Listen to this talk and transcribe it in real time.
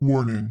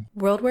Warning.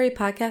 World Weary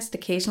Podcast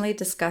occasionally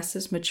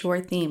discusses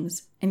mature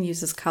themes and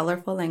uses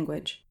colorful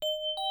language.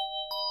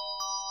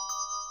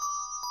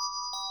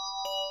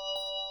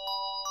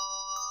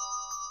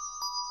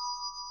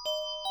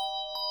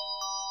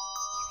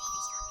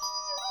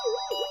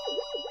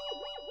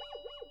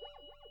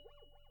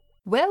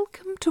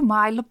 Welcome to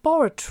my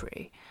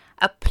laboratory,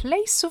 a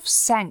place of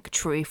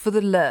sanctuary for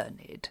the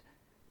learned.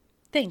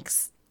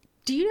 Thanks.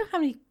 Do you know how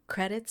many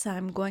credits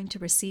I'm going to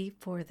receive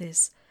for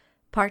this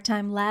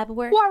part-time lab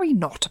work? Worry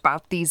not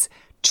about these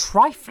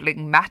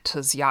trifling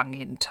matters, young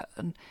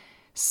intern.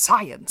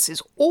 Science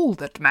is all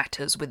that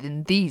matters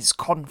within these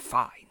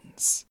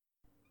confines.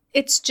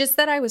 It's just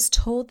that I was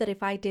told that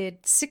if I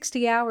did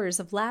 60 hours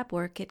of lab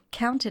work, it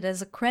counted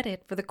as a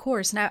credit for the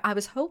course, and I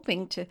was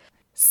hoping to...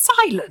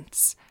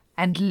 Silence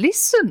and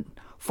listen,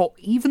 for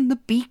even the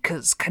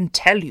beakers can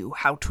tell you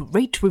how to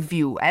rate,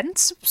 review, and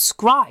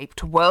subscribe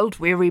to World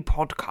Weary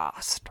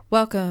Podcast.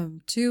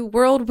 Welcome to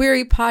World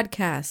Weary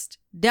Podcast,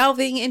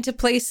 delving into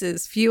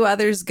places few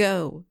others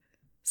go,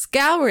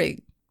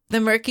 scouring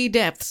the murky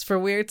depths for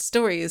weird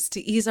stories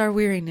to ease our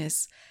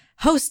weariness,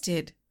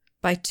 hosted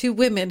by two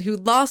women who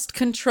lost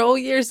control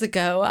years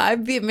ago.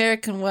 I'm the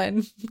American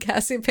one,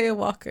 Cassiopeia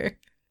Walker.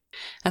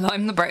 And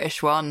I'm the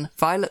British one,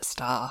 Violet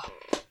Starr.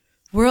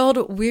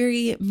 World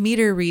Weary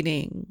meter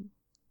reading.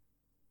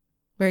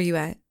 Where are you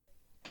at?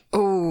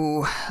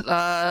 Oh,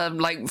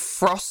 like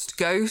Frost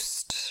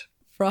Ghost.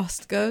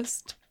 Frost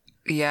Ghost?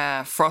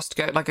 Yeah, Frost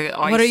Ghost, like a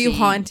icy What are you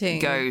haunting?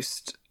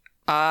 Ghost.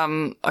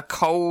 A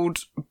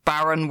cold,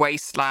 barren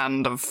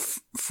wasteland of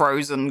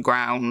frozen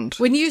ground.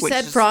 When you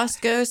said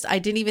Frost Ghost, I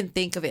didn't even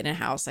think of it in a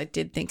house. I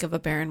did think of a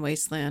barren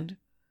wasteland.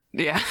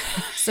 Yeah.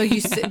 So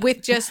you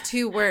with just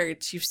two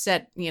words, you've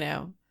said,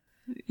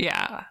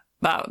 Yeah,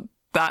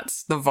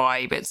 that's the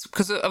vibe. It's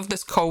because of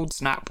this cold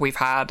snap we've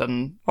had,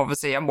 and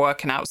obviously I'm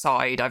working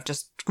outside. I've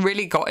just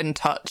really got in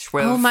touch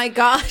with... Oh my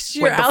gosh,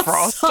 you're with the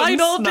frost outside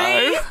and all snow.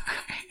 day?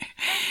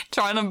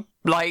 Trying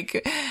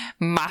to,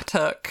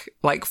 mattock,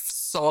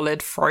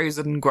 solid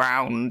frozen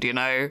ground,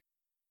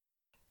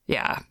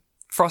 Yeah,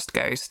 Frost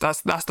Ghost.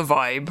 That's the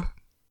vibe.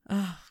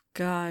 Oh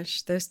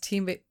gosh, those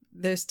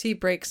tea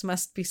breaks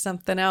must be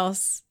something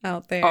else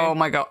out there. Oh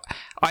my god.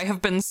 I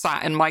have been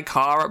sat in my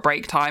car at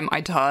break time.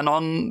 I turn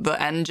on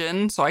the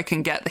engine so I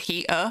can get the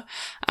heater,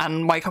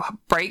 and my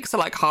breaks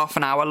are half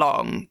an hour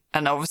long.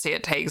 And obviously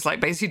it takes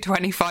basically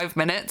 25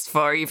 minutes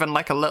for even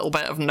a little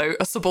bit of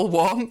noticeable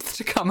warmth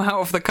to come out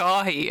of the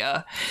car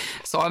heater.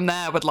 So I'm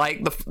there with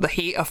the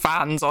heater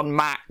fans on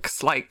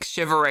max,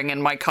 shivering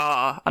in my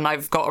car. And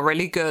I've got a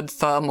really good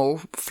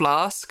thermal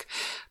flask.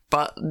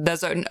 But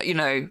there's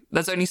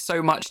only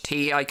so much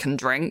tea I can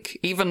drink.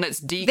 Even it's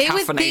decaffeinated tea. They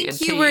would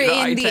think you were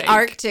in the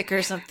Arctic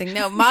or something.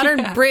 No,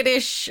 modern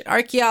British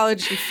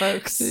archaeology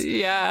folks.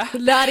 Yeah.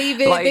 Not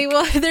even,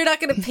 they're not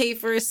going to pay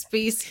for a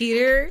space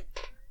heater.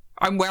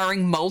 I'm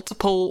wearing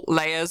multiple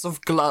layers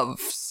of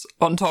gloves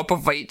on top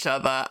of each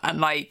other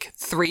and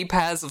 3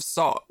 pairs of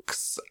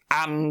socks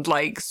and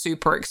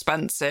super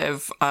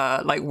expensive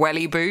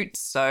welly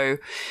boots. So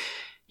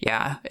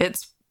yeah,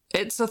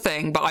 it's a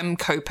thing, but I'm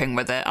coping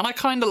with it, and I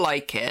kind of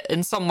like it.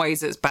 In some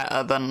ways, it's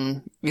better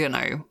than,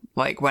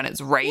 when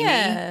it's rainy.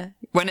 Yeah.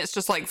 When it's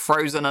just,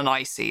 frozen and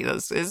icy,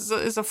 is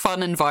a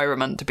fun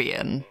environment to be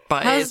in,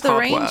 but it How's is the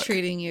hard rain work.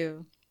 treating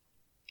you?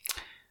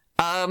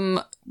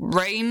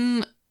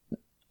 Rain...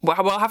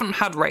 Well, I haven't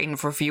had rain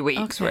for a few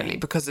weeks, Okay. really,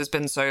 because it's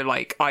been so,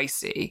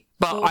 icy.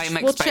 But I'm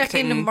expecting... We'll check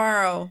in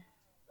tomorrow.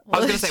 I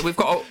was going to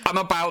say, I'm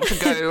about to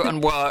go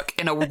and work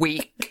in a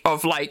week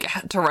of,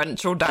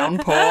 torrential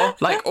downpour.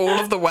 All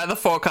of the weather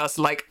forecasts,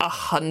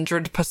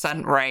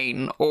 100%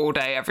 rain all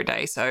day, every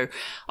day. So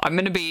I'm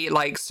going to be,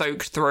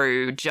 soaked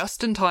through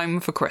just in time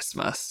for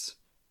Christmas.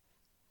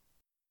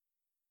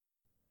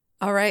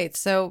 All right.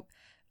 So,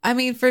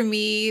 for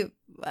me,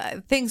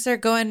 things are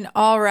going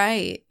all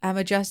right. I'm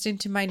adjusting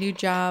to my new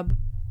job.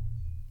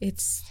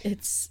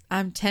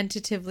 I'm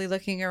tentatively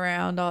looking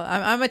around.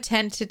 I'm a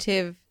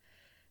tentative...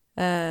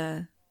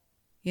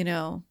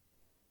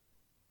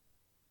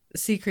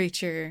 sea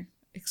creature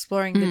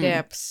exploring the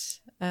depths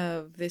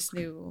of this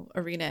new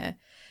arena.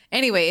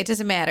 Anyway, it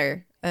doesn't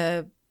matter.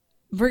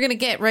 We're gonna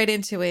get right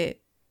into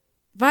it.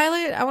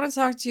 Violet, I want to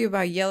talk to you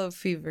about yellow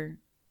fever.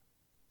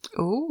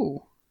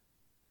 Ooh.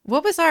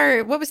 What was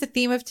the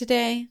theme of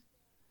today?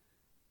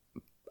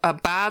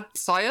 Bad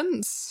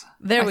science?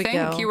 There we I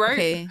think go. you wrote.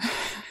 Okay.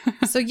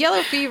 So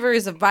yellow fever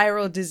is a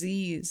viral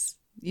disease.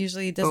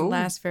 Usually it doesn't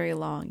last very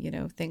long,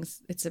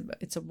 it's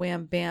a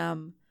wham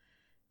bam,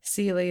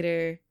 see you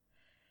later.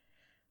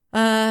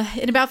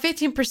 In about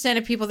 15%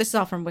 of people, this is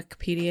all from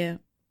Wikipedia,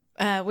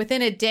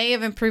 within a day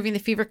of improving, the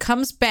fever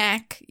comes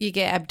back. You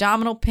get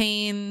abdominal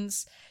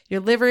pains, your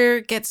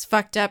liver gets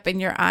fucked up,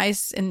 and your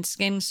eyes and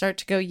skin start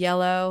to go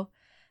yellow.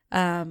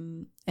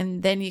 And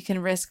then you can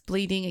risk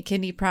bleeding and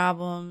kidney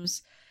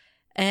problems.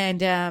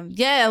 And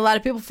a lot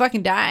of people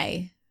fucking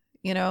die.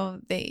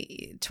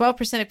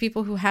 12% of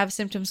people who have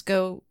symptoms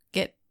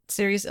get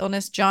serious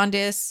illness,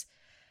 jaundice.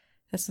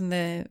 That's when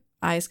the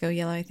eyes go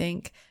yellow, I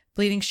think.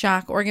 bleeding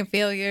shock, organ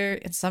failure,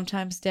 and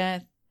sometimes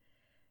death.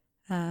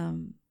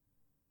 Among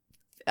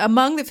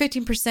the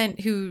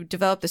 15% who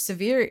developed a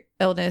severe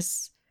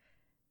illness,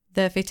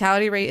 the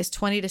fatality rate is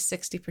 20 to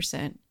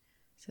 60%.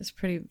 So it's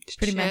pretty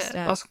messed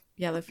up. That's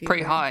yellow fever.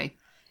 pretty high.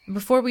 And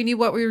before we knew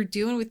what we were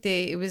doing with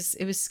it was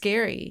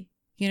scary.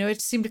 You know,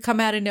 it seemed to come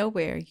out of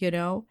nowhere, you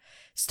know.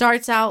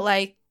 Starts out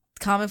like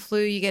common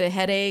flu, you get a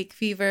headache,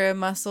 fever,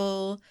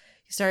 muscle,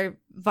 you start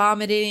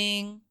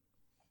vomiting.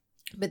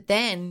 But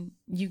then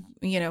you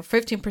know,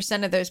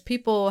 15% of those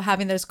people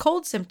having those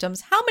cold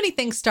symptoms. How many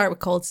things start with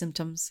cold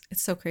symptoms?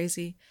 It's so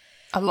crazy.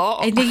 A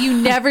lot. And then you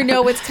never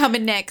know what's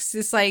coming next.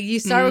 It's like you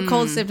start with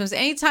cold symptoms.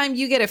 Anytime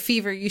you get a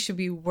fever, you should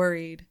be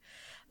worried.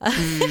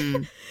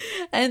 And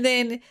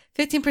then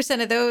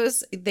 15% of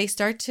those, they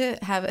start to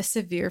have a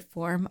severe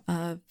form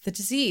of the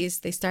disease.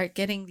 They start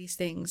getting these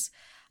things.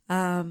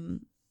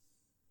 And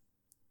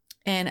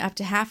up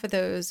to half of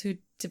those who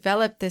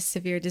develop this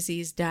severe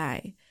disease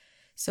die.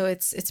 So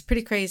it's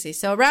pretty crazy.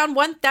 So around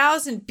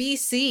 1000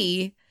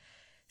 BC,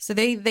 so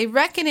they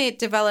reckon it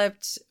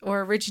developed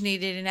or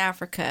originated in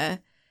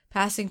Africa,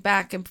 passing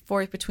back and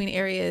forth between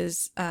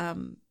areas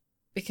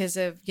because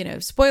of, you know,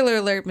 spoiler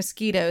alert,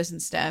 mosquitoes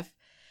and stuff.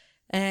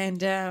 And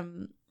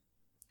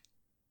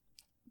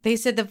they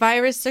said the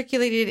virus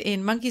circulated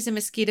in monkeys and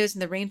mosquitoes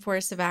in the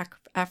rainforests of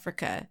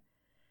Africa.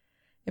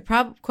 It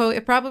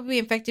probably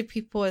infected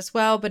people as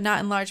well, but not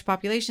in large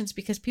populations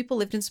because people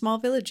lived in small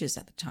villages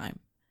at the time.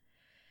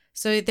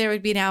 So there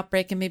would be an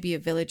outbreak and maybe a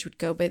village would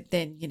go, but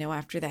then, you know,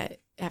 after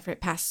it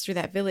passes through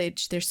that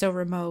village, they're so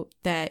remote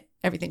that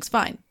everything's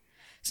fine.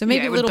 So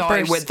maybe it little would die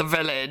bursts. with the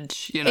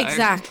village, you know.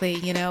 Exactly,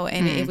 you know,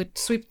 and it would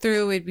sweep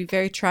through. It'd be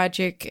very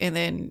tragic, and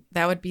then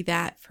that would be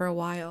that for a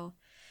while.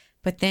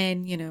 But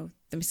then, you know,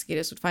 the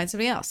mosquitoes would find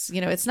somebody else.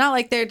 You know, it's not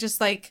like they're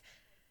just like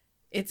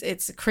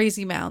it's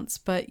crazy amounts,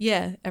 but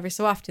yeah, every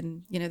so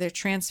often, you know, they're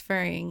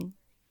transferring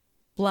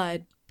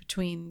blood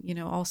between, you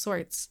know, all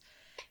sorts,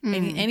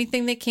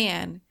 anything they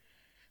can.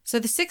 So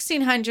the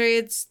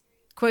 1600s,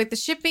 quote, the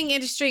shipping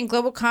industry and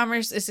global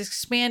commerce is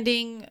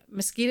expanding.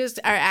 Mosquitoes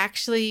are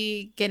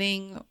actually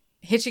getting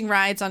hitching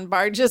rides on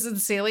barges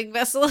and sailing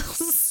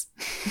vessels.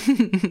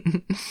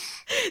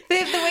 The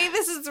way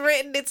this is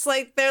written, it's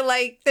like they're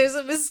like, there's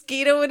a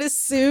mosquito in a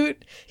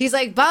suit. He's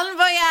like, bon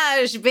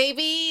voyage,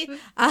 baby.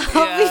 I'll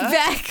be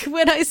back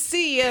when I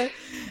see you.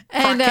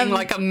 And cracking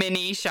like a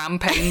mini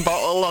champagne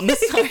bottle on the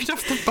side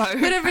of the boat.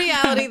 But in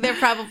reality, they're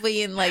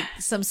probably in like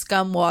some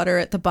scum water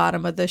at the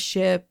bottom of the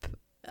ship,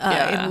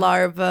 in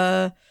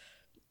larva,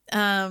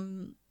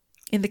 in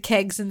the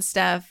kegs and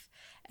stuff.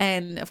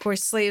 And of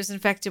course, slaves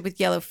infected with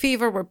yellow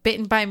fever were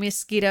bitten by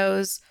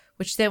mosquitoes,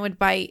 which then would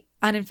bite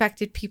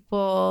uninfected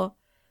people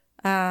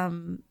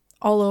all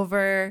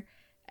over.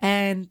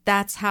 And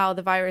that's how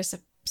the virus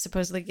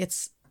supposedly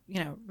gets,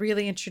 you know,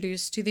 really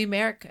introduced to the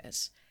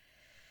Americas.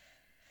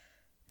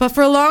 But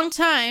for a long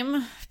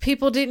time,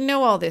 people didn't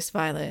know all this,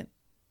 Violet.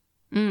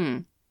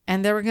 And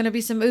there were going to be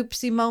some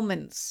oopsie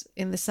moments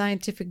in the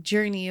scientific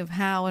journey of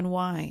how and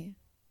why.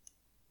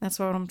 That's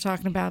what I'm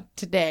talking about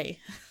today.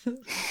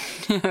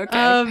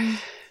 Okay.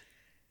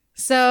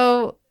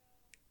 So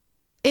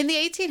in the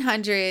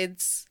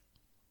 1800s,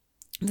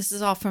 this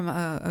is all from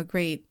a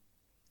great,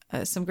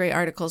 some great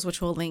articles, which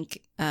we'll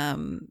link.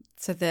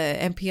 So the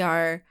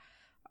NPR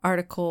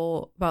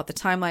article about the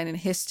timeline and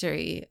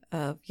history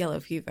of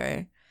yellow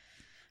fever.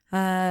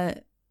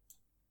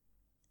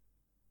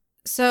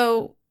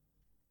 So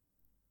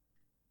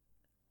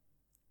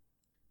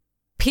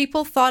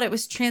people thought it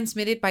was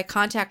transmitted by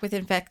contact with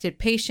infected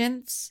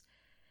patients.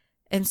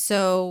 And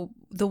so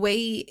the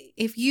way,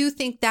 if you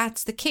think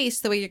that's the case,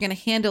 the way you're going to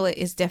handle it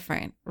is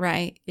different,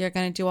 right? You're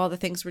going to do all the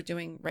things we're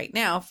doing right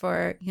now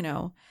for, you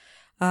know,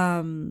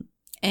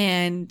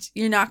 and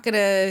you're not going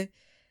to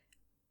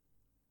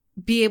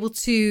be able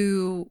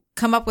to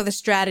come up with a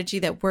strategy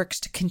that works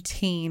to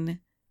contain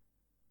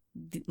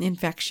the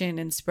infection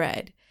and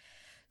spread.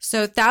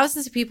 So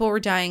thousands of people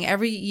were dying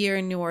every year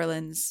in New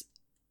Orleans.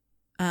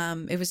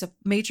 It was a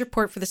major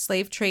port for the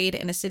slave trade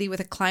and a city with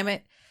a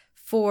climate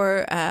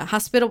for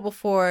hospitable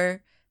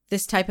for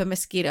this type of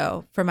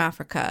mosquito from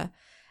Africa.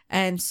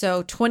 And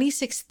so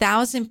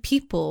 26,000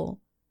 people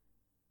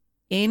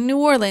in New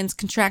Orleans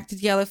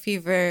contracted yellow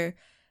fever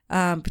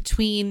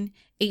between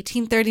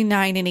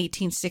 1839 and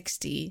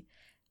 1860.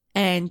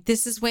 And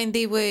this is when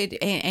they would,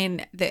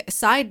 and the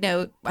side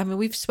note, I mean,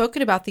 we've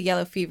spoken about the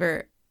yellow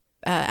fever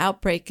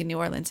outbreak in New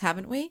Orleans,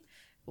 haven't we?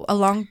 A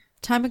long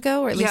time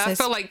ago, or at least I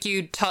feel like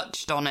you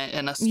touched on it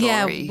in a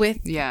story.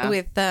 With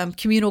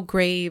communal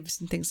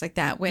graves and things like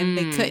that, when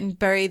they couldn't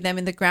bury them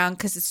in the ground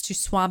because it's too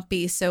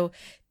swampy. So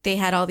they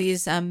had all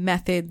these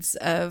methods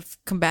of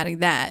combating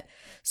that.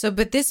 So,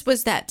 but this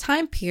was that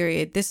time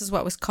period. This is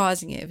what was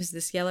causing it. It was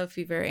this yellow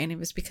fever, and it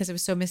was because it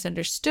was so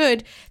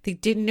misunderstood. They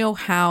didn't know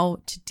how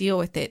to deal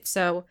with it.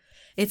 So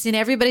it's in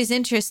everybody's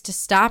interest to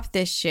stop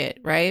this shit,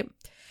 right?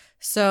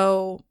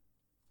 So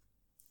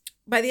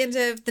by the end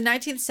of the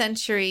 19th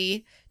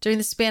century, during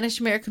the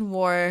Spanish-American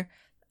War,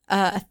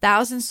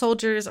 1,000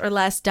 soldiers or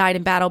less died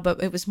in battle,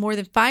 but it was more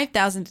than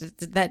 5,000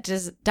 that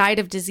just died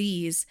of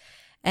disease.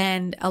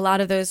 And a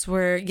lot of those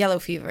were yellow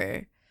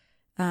fever,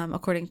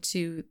 according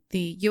to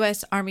the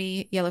U.S.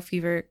 Army Yellow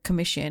Fever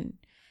Commission.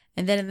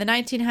 And then in the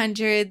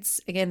 1900s,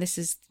 again, this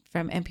is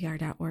from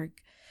NPR.org,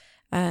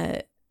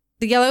 the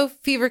Yellow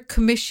Fever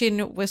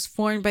Commission was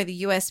formed by the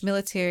U.S.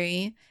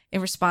 military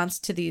in response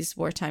to these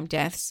wartime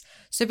deaths.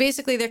 So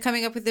basically, they're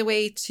coming up with a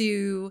way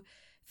to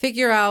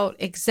figure out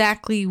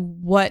exactly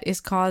what is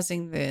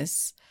causing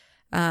this.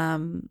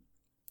 Dr.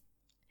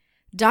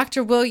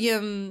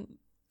 William,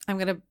 I'm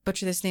going to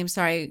butcher this name,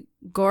 sorry,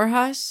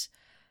 Gorgas,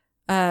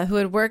 who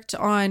had worked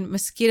on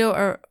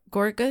mosquito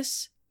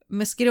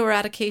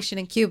eradication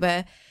in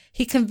Cuba,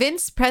 he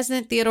convinced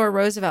President Theodore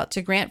Roosevelt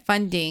to grant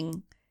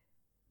funding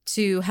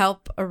to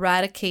help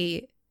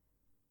eradicate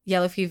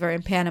yellow fever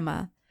in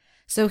Panama.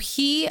 So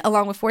he,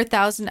 along with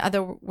 4,000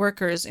 other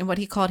workers in what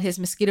he called his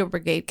mosquito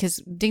brigade, because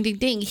ding, ding,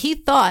 ding, he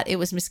thought it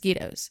was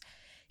mosquitoes.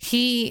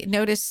 He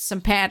noticed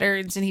some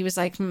patterns and he was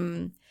like,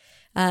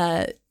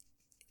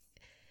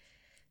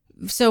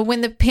 So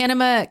when the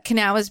Panama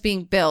Canal was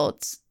being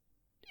built,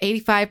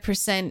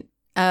 85%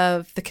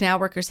 of the canal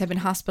workers had been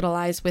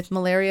hospitalized with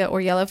malaria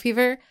or yellow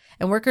fever.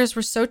 And workers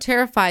were so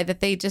terrified that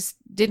they just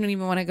didn't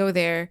even want to go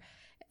there.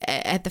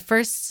 At the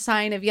first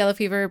sign of yellow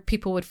fever,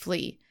 people would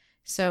flee.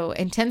 So,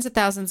 and tens of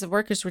thousands of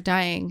workers were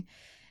dying.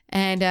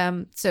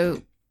 And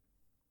so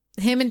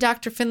him and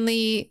Dr.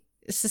 Finley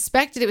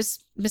suspected it was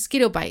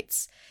mosquito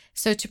bites.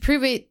 So to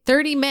prove it,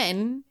 30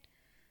 men,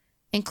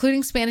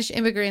 including Spanish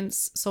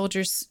immigrants,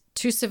 soldiers,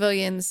 2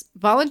 civilians,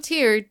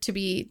 volunteered to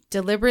be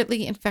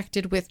deliberately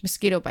infected with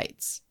mosquito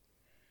bites.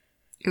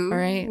 Ooh. All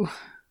right.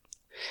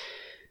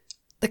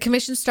 The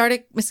commission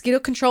started mosquito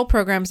control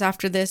programs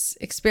after this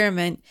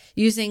experiment,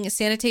 using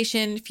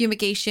sanitation,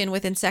 fumigation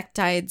with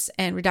insecticides,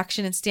 and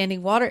reduction in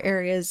standing water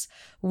areas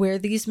where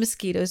these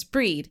mosquitoes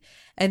breed.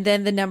 And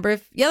then the number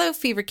of yellow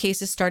fever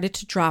cases started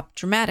to drop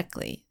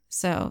dramatically.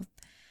 So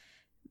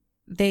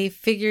they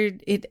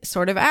figured it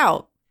sort of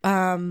out.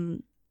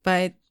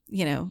 But,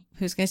 you know,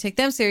 who's going to take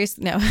them serious?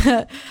 No.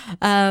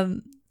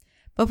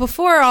 But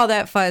before all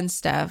that fun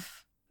stuff,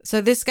 so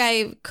this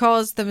guy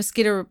calls the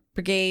mosquito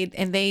brigade,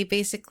 and they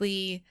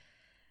basically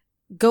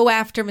go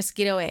after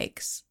mosquito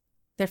eggs.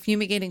 They're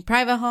fumigating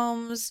private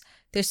homes.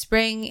 They're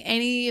spraying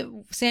any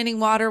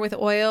standing water with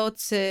oil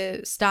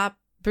to stop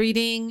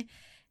breeding,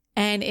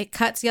 and it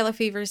cuts yellow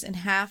fevers in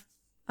half.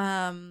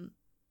 And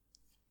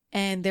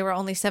there were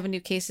only 7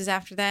 new cases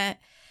after that.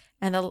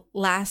 And the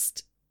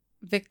last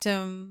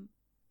victim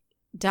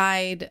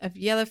died of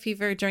yellow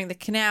fever during the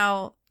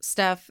canal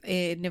stuff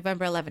in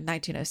November 11,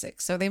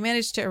 1906. So they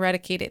managed to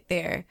eradicate it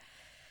there.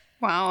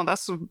 Wow,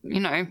 that's,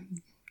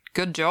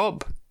 good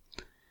job.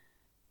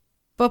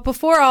 But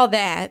before all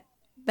that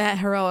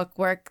heroic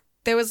work,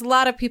 there was a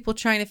lot of people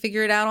trying to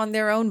figure it out on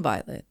their own,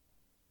 Violet.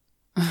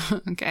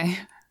 Okay.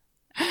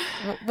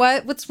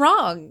 What's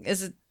wrong?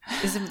 Is it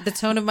the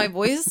tone of my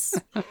voice?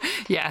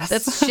 Yes.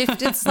 That's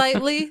shifted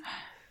slightly.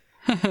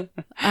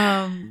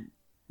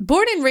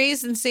 Born and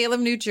raised in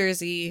Salem, New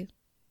Jersey,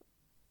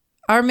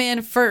 our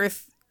man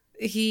Firth,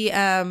 he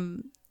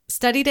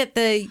studied at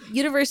the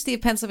University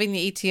of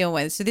Pennsylvania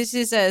 1801. So this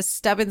is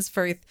Stubbins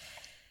Firth.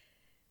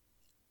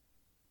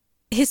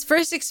 His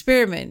first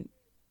experiment,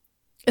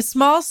 a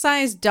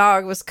small-sized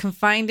dog was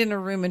confined in a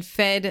room and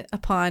fed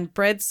upon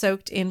bread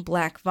soaked in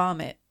black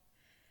vomit.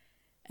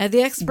 At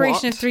the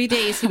expiration of 3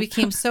 days, he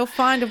became so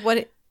fond of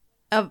it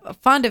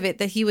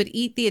that he would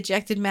eat the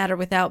ejected matter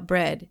without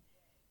bread.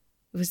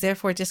 It was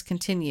therefore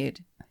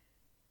discontinued.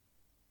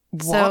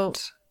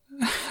 What?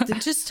 So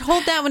just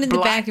hold that one in the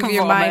back of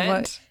your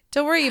mind.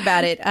 Don't worry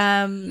about it.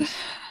 In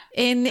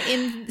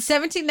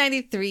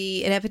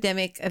 1793, an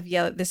epidemic of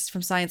yellow, this is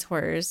from Science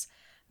Horrors,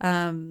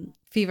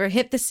 fever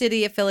hit the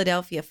city of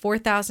Philadelphia.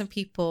 4,000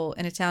 people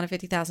in a town of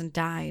 50,000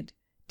 died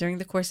during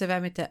the course of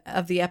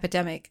the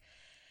epidemic.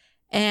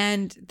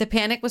 And the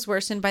panic was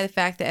worsened by the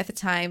fact that at the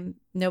time,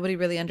 nobody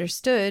really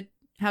understood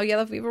how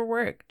yellow fever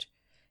worked.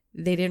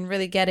 They didn't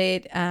really get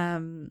it.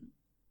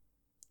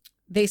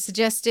 They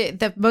suggested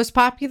the most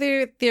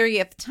popular theory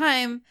at the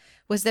time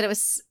was that it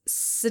was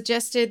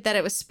suggested that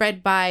it was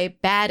spread by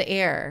bad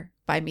air,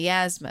 by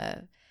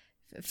miasma.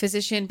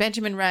 Physician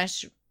Benjamin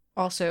Rush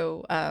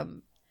also,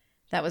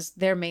 that was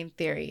their main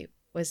theory,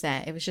 was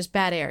that it was just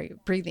bad air,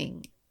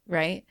 breathing,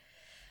 right?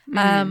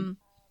 Mm-hmm.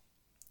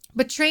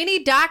 But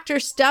trainee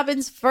Dr.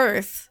 Stubbins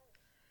Firth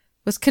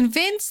was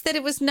convinced that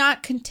it was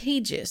not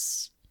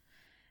contagious,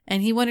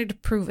 and he wanted to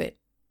prove it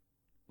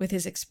with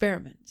his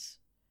experiments.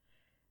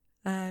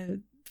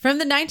 From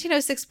the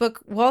 1906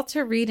 book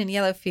Walter Reed and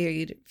Yellow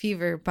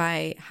Fever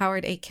by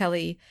Howard A.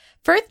 Kelly,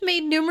 Firth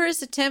made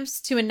numerous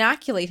attempts to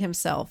inoculate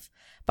himself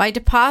by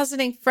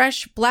depositing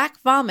fresh black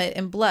vomit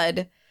and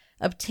blood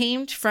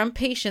obtained from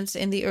patients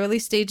in the early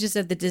stages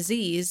of the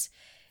disease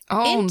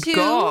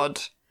into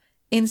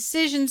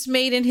incisions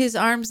made in his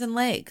arms and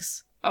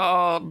legs.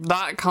 Oh,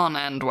 that can't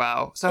end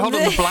well. So hold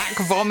on, the black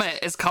vomit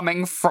is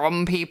coming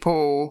from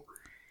people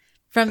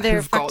from their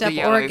who've got fucked up the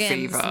yellow organs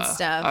fever. and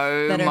stuff.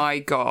 Oh my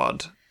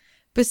god.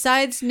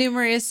 Besides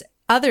numerous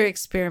other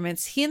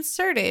experiments, he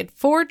inserted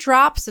 4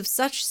 drops of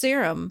such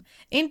serum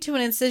into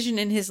an incision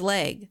in his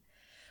leg.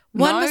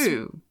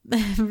 One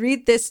must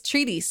read this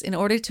treatise in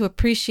order to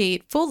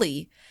appreciate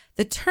fully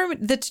the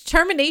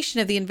determination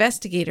of the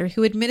investigator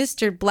who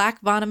administered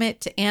black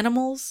vomit to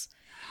animals,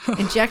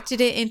 injected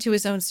it into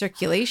his own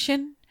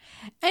circulation,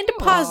 and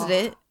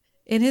deposited it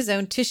in his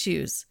own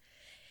tissues.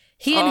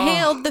 He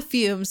inhaled the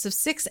fumes of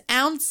 6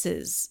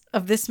 ounces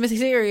of this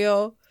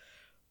material,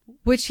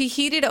 which he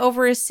heated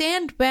over a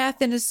sand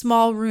bath in a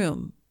small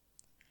room.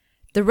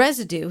 The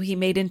residue he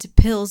made into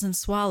pills and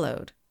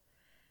swallowed.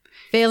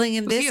 Failing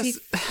in this,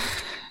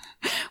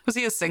 was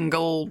he a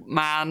single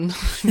man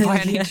by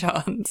any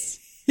chance?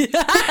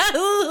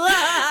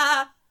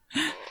 I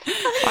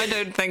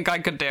don't think I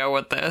could deal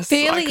with this.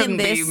 Failing I couldn't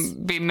in this,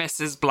 be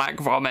Mrs. Black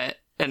Vomit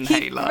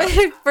inhaler.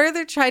 He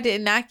further tried to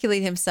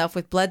inoculate himself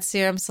with blood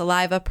serum,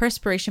 saliva,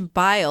 perspiration,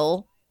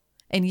 bile,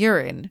 and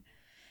urine,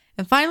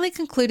 and finally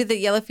concluded that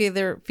yellow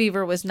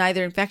fever was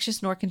neither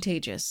infectious nor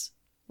contagious,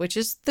 which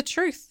is the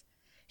truth.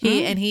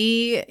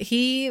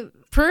 He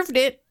proved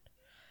it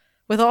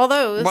with all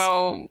those.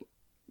 Well,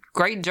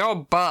 great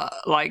job, but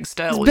like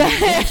still.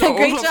 Great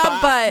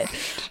job, but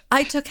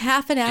I took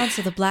half an ounce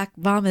of the black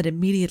vomit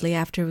immediately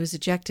after it was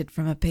ejected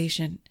from a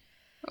patient.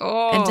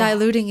 And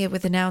diluting it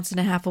with 1.5 ounces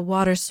of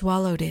water,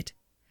 swallowed it.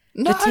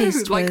 No, the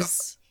taste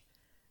was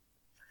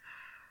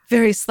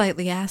very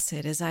slightly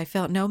acid, as I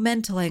felt no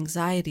mental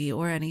anxiety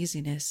or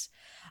uneasiness.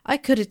 I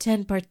could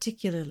attend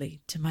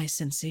particularly to my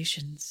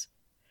sensations.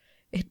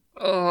 It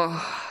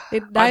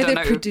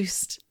neither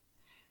produced.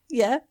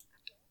 Yeah.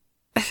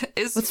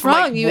 What's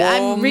wrong?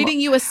 I'm reading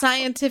you a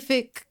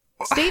scientific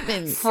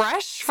statement.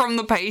 Fresh from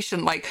the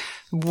patient, like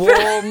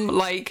warm,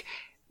 like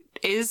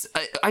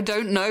I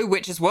don't know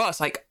which is worse,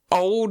 like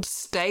old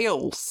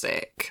stale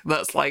sick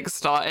that's like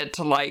started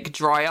to like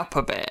dry up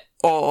a bit,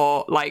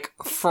 or like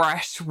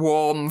fresh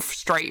warm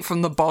straight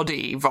from the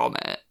body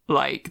vomit.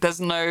 Like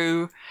there's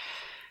neither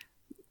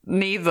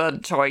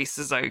choice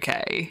is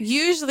okay.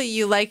 Usually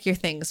you like your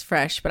things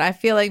fresh, but I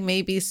feel like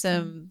maybe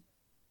some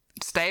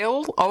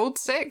stale old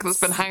sick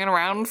that's been hanging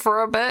around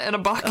for a bit in a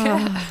bucket.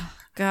 Oh,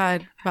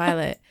 God,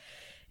 Violet.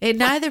 It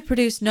neither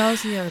produced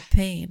nausea or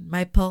pain.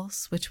 My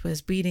pulse, which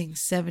was beating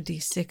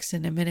 76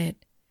 in a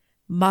minute,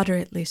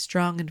 moderately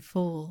strong and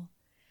full,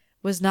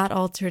 was not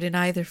altered in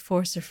either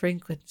force or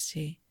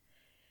frequency.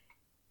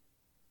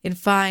 In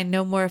fine,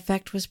 no more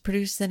effect was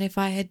produced than if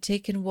I had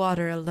taken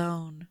water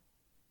alone.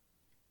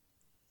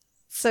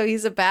 So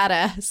he's a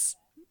badass.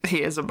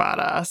 He is a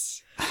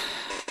badass.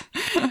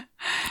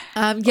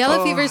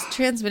 Yellow fever is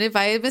transmitted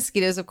via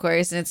mosquitoes, of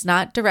course, and it's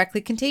not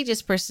directly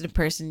contagious person to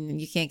person.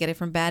 You can't get it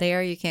from bad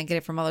air. You can't get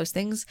it from all those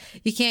things.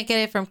 You can't get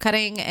it from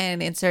cutting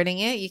and inserting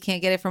it. You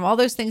can't get it from all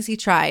those things he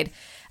tried.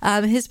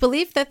 His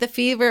belief that the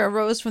fever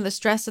arose from the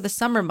stress of the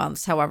summer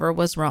months, however,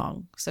 was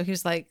wrong. So he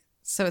was like,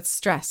 so it's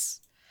stress.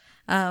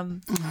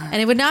 And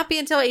it would not be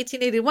until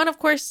 1881, of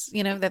course,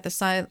 that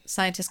the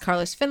scientist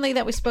Carlos Finlay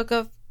that we spoke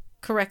of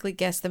correctly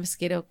guessed the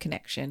mosquito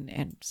connection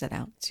and set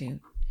out to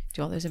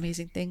do all those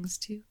amazing things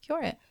to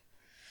cure it.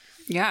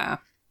 Yeah.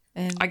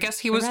 And I guess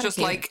he was just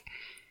like,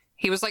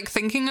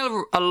 thinking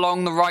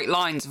along the right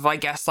lines of, I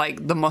guess,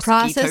 like the mosquito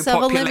process of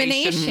population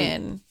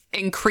elimination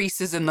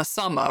increases in the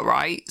summer,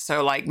 right?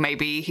 So like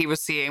maybe he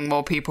was seeing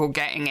more people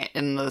getting it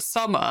in the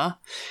summer,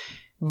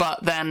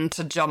 but then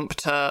to jump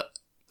to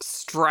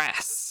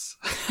stress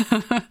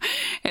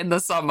in the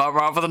summer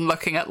rather than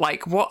looking at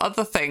like what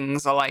other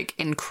things are like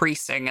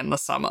increasing in the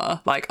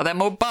summer. Like, are there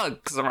more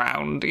bugs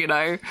around?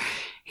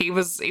 He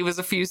was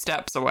a few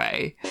steps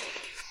away.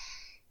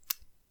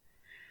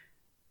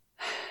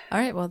 All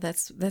right, well,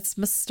 that's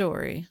my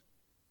story.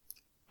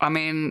 I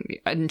mean,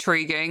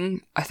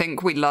 intriguing. I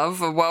think we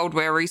love a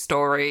world-weary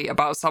story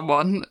about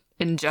someone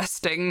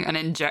ingesting and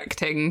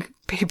injecting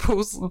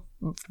people's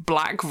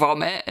black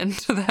vomit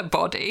into their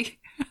body.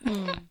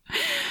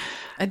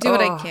 I do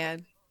what I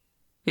can.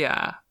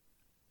 Yeah.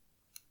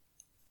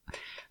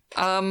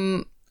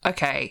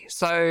 Okay,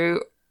 so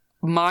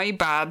my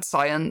bad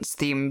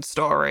science-themed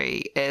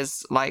story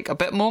is like a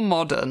bit more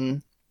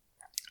modern.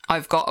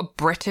 I've got a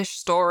British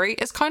story.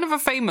 It's kind of a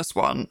famous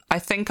one. I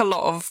think a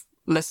lot of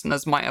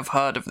listeners might have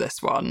heard of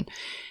this one.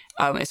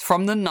 It's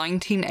from the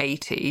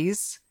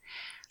 1980s,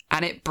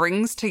 and it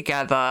brings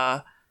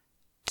together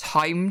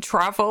time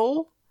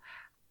travel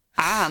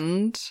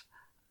and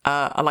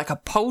like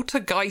a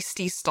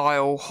poltergeisty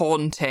style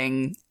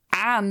haunting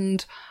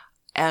and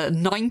a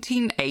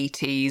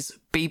 1980s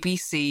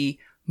BBC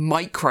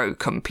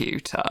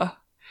microcomputer.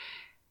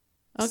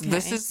 Okay. So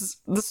this is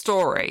the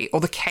story,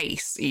 or the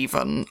case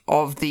even,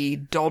 of the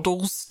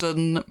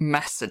Dodleston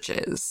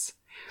messages.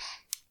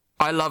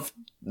 I love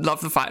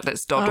the fact that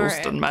it's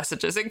Dodleston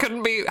messages. It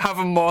couldn't have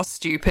a more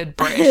stupid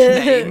British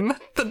name.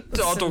 The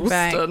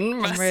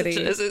Dodleston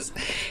messages.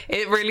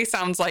 It really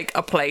sounds like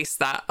a place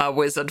that a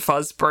Wizard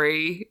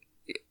Fuzzbury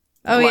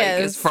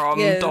is from.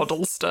 Yes.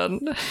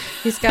 Dodleston.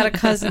 He's got a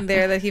cousin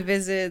there that he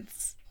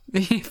visits.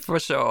 For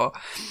sure.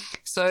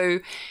 So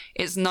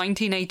it's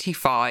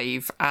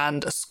 1985,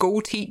 and a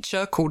school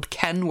teacher called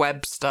Ken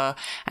Webster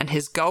and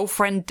his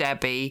girlfriend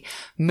Debbie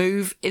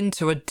move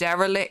into a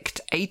derelict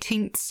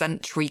 18th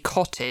century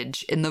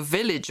cottage in the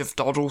village of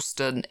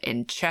Dodleston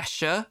in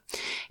Cheshire.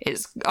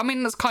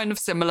 That's kind of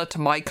similar to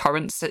my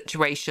current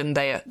situation.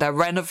 They're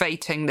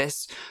renovating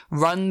this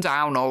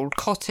rundown old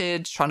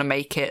cottage, trying to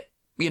make it,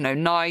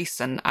 nice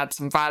and add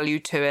some value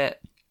to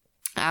it.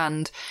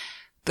 And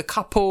the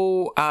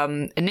couple,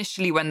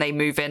 initially when they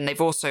move in,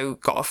 they've also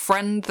got a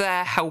friend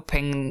there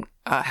helping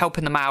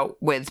them out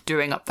with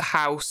doing up the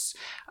house.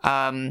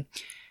 And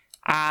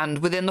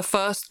within the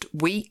first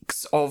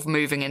weeks of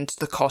moving into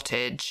the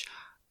cottage,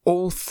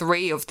 all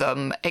three of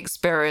them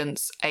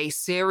experience a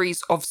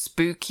series of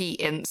spooky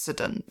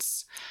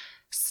incidents,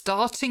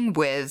 starting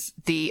with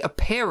the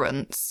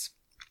appearance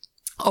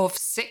of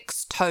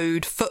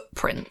 6-toed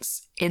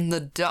footprints in the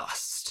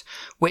dust,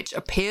 which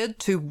appeared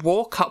to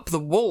walk up the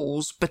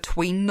walls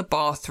between the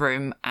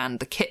bathroom and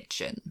the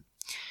kitchen.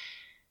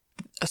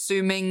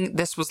 Assuming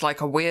this was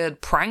like a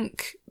weird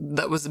prank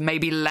that was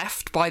maybe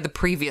left by the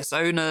previous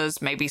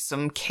owners, maybe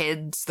some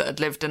kids that had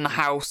lived in the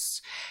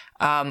house,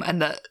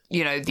 and that,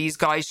 these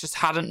guys just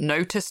hadn't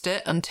noticed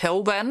it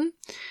until then.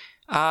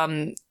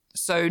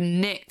 So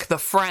Nick, the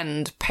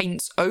friend,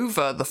 paints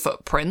over the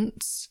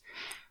footprints,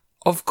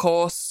 of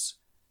course,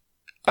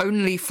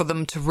 only for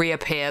them to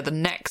reappear the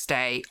next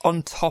day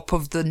on top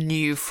of the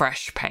new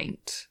fresh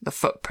paint. The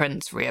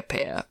footprints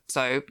reappear.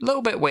 So a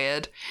little bit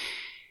weird.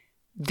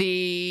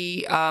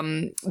 They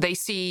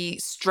see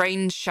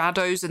strange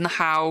shadows in the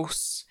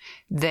house.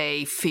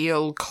 They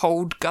feel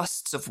cold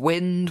gusts of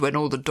wind when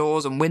all the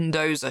doors and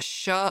windows are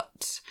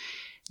shut.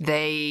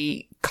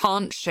 They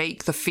can't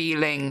shake the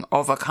feeling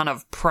of a kind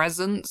of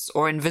presence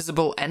or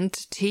invisible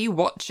entity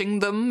watching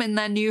them in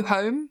their new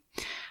home.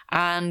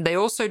 And they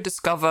also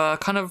discover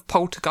kind of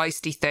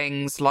poltergeisty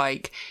things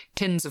like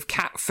tins of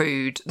cat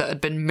food that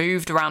had been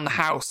moved around the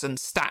house and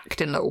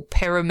stacked in little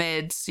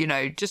pyramids,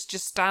 just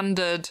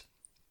standard,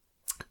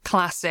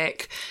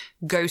 classic,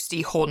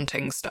 ghosty,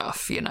 haunting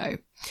stuff,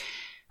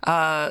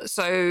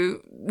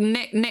 So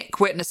Nick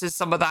witnesses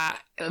some of that,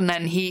 and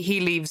then he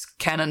leaves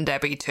Ken and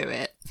Debbie to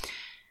it.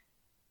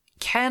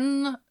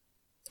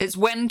 It's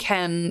when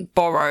Ken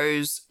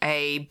borrows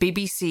a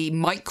BBC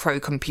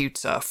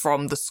microcomputer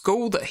from the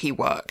school that he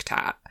worked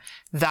at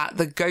that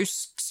the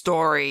ghost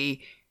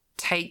story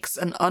takes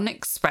an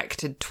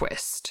unexpected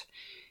twist.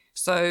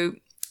 So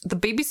the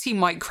BBC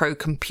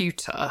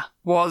microcomputer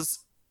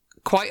was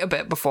quite a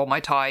bit before my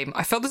time.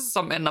 I feel this is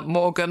something that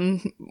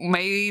Morgan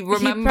may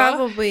remember. He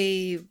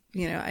probably,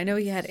 I know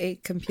he had a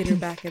computer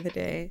back in the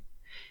day.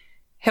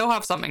 He'll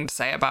have something to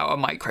say about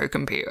a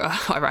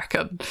microcomputer, I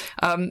reckon.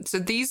 So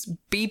these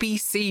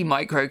BBC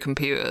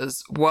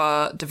microcomputers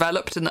were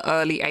developed in the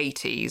early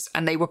 80s,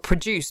 and they were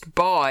produced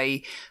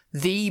by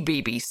the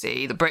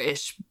BBC, the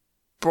British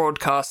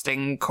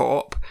Broadcasting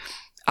Corp,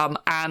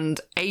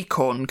 and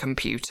Acorn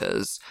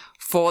Computers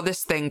for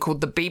this thing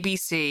called the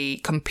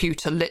BBC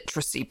Computer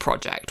Literacy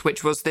Project,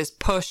 which was this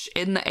push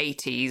in the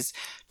 80s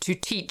to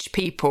teach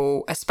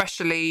people,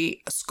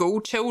 especially school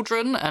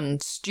children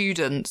and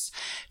students,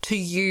 to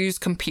use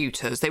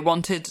computers. They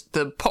wanted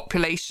the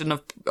population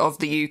of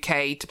the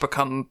UK to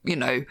become,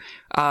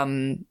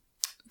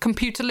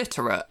 computer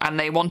literate, and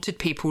they wanted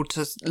people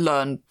to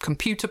learn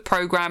computer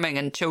programming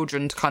and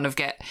children to kind of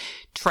get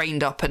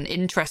trained up and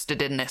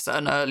interested in this at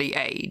an early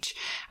age.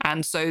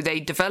 And so they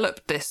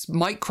developed this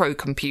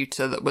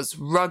microcomputer that was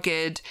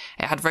rugged,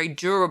 it had very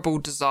durable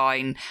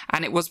design,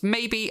 and it was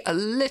maybe a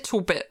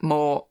little bit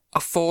more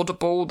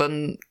affordable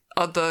than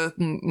other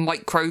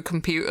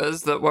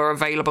microcomputers that were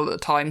available at the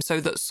time,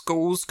 so that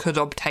schools could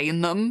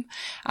obtain them,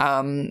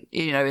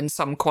 in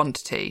some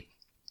quantity.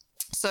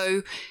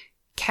 So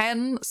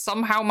Ken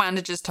somehow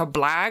manages to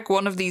blag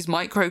one of these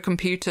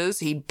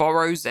microcomputers. He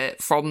borrows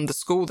it from the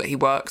school that he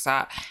works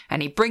at,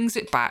 and he brings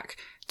it back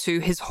to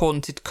his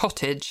haunted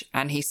cottage,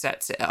 and he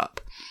sets it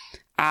up.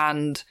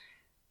 And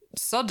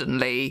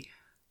suddenly,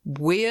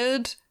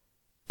 weird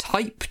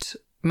typed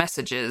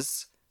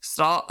messages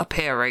start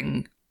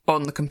appearing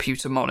on the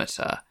computer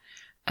monitor.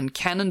 And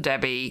Ken and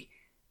Debbie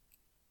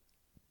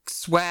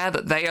swear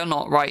that they are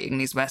not writing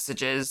these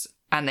messages,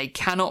 and they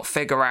cannot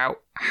figure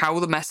out how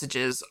the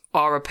messages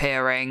are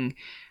appearing.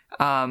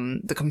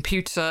 The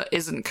computer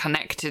isn't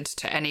connected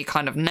to any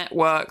kind of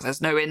network.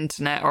 There's no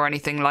internet or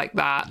anything like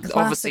that. Classic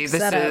Obviously, this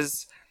setup.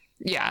 is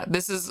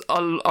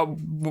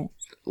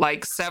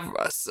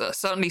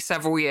certainly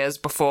several years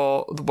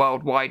before the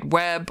World Wide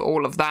Web,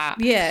 all of that.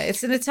 Yeah,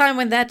 it's in a time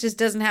when that just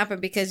doesn't happen,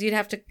 because you'd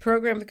have to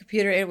program the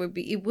computer.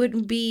 It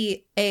wouldn't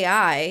be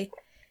AI.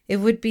 It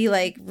would be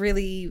like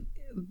really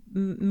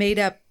made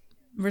up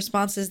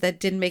responses that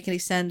didn't make any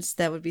sense,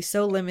 that would be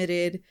so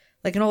limited,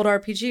 like an old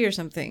RPG or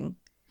something.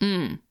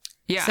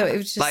 Yeah. So it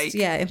was just,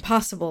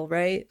 impossible,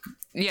 right?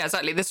 Yeah,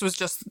 exactly. This was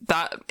just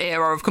that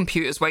era of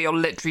computers where you're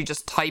literally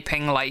just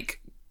typing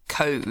like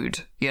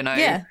code,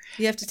 Yeah,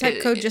 you have to type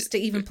code just to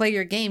even play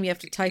your game. You have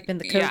to type in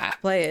the code to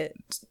play it.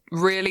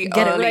 Really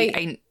Get early. it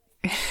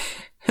right.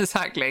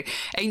 exactly.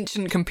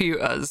 Ancient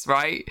computers,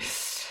 right?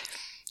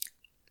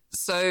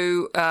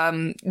 So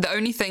the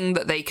only thing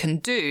that they can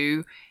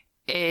do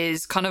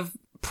is kind of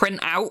print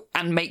out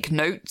and make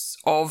notes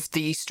of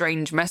the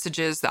strange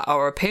messages that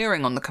are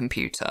appearing on the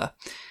computer.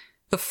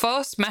 The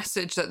first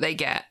message that they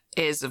get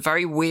is a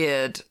very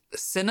weird,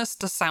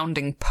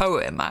 sinister-sounding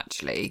poem,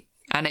 actually.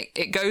 And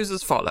it goes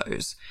as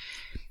follows.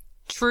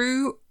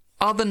 True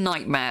are the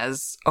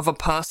nightmares of a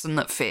person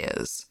that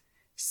fears.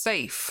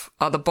 Safe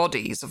are the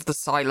bodies of the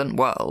silent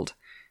world.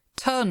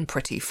 Turn,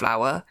 pretty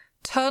flower,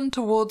 turn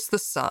towards the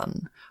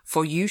sun,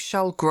 for you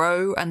shall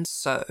grow and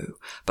sow.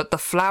 But the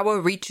flower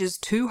reaches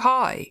too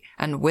high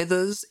and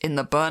withers in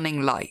the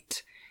burning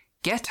light.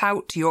 Get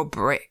out your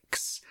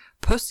bricks.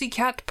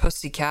 Pussycat,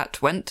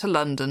 pussycat went to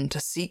London to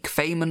seek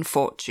fame and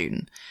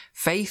fortune.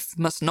 Faith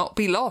must not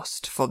be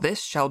lost, for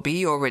this shall be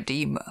your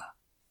redeemer.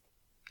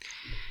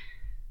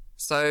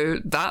 So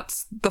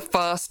that's the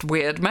first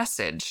weird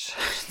message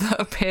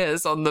that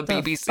appears on the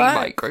BBC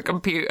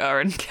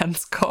microcomputer in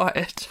Ken's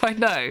cottage. I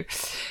know.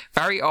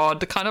 Very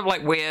odd, kind of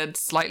like weird,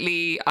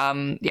 slightly,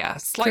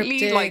 slightly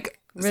cryptic, like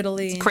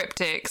riddly,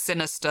 cryptic,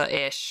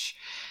 sinister-ish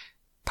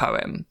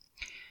poem.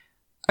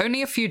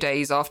 Only a few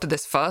days after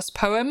this first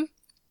poem,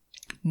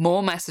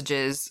 more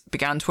messages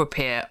began to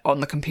appear on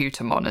the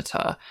computer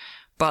monitor.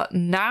 But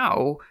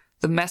now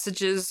the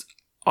messages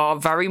are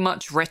very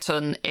much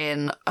written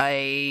in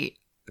a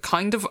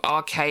kind of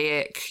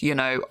archaic,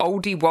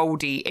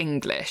 oldie-woldy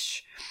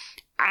English.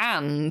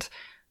 And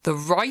the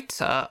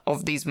writer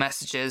of these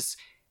messages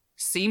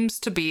seems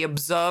to be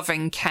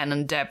observing Ken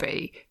and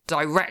Debbie,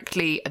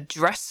 directly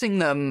addressing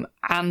them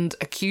and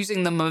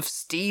accusing them of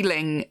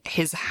stealing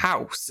his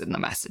house in the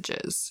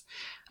messages.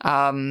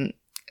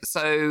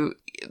 So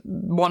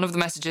one of the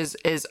messages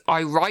is,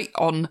 I write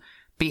on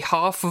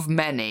behalf of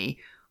many.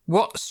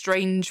 What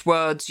strange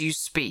words you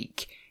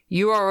speak.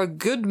 You are a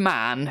good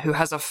man who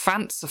has a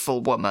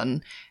fanciful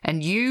woman,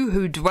 and you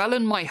who dwell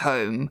in my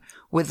home,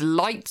 with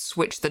lights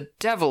which the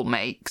devil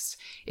makes,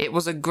 it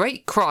was a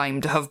great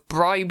crime to have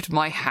bribed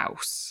my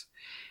house.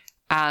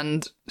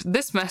 And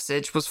this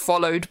message was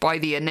followed by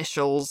the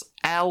initials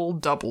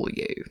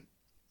LW.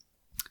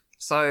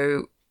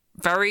 So,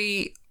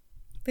 very...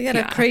 They got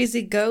a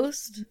crazy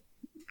ghost?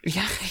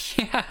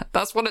 Yeah,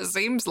 that's what it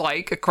seems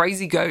like. A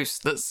crazy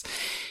ghost that's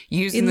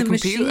using the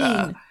computer.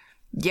 Machine.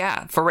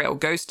 Yeah, for real.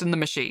 Ghost in the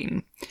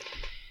machine.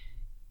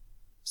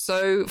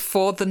 So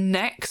for the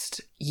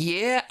next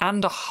year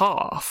and a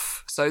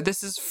half, so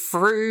this is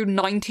through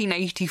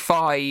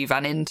 1985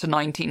 and into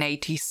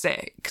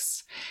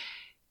 1986,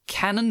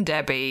 Ken and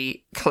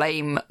Debbie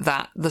claim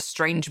that the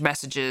strange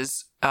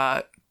messages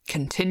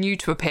continue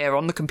to appear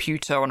on the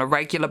computer on a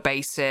regular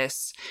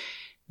basis.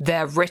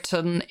 They're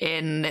written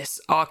in this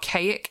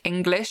archaic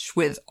English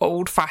with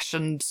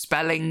old-fashioned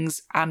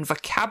spellings and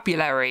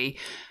vocabulary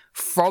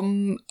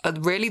from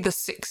really the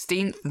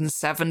 16th and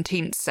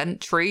 17th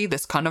century,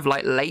 this kind of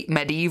like late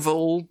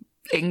medieval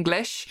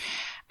English,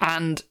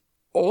 and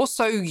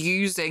also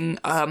using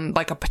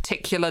like a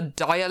particular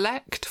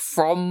dialect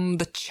from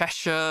the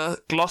Cheshire,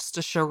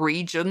 Gloucestershire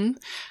region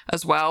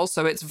as well.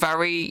 So it's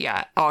very,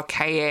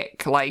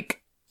 archaic,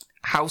 like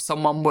how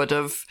someone would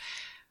have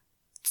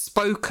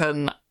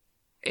spoken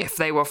if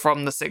they were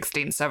from the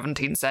 16th,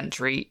 17th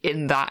century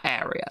in that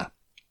area.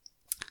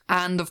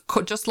 And of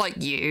course, just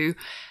like you,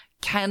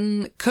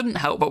 Ken couldn't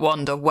help but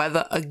wonder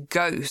whether a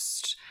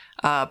ghost,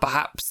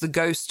 perhaps the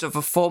ghost of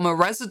a former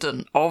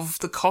resident of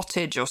the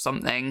cottage or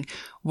something,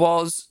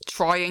 was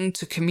trying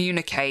to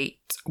communicate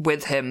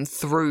with him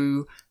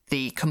through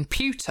the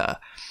computer.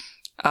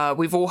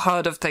 We've all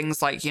heard of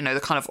things like, the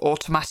kind of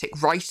automatic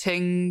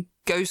writing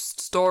ghost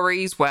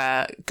stories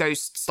where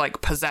ghosts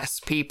like possess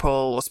people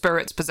or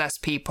spirits possess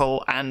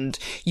people and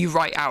you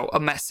write out a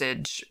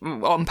message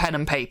on pen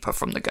and paper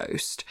from the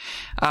ghost.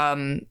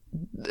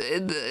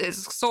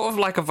 It's sort of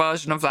like a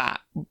version of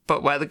that,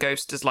 but where the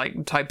ghost is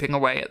like typing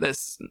away at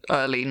this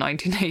early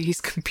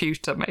 1980s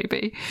computer,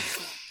 maybe.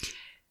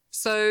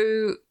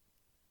 So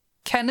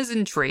Ken is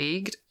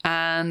intrigued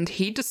and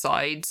he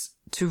decides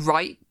to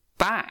write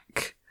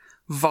back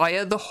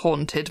via the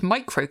haunted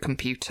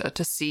microcomputer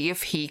to see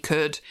if he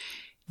could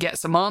get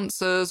some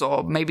answers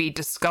or maybe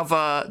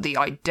discover the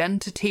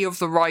identity of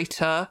the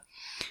writer.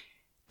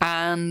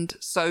 And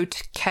so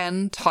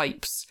Ken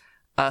types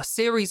a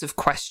series of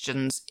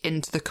questions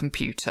into the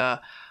computer,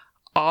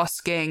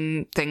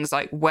 asking things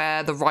like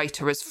where the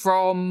writer is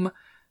from,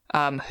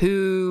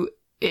 who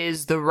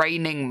is the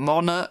reigning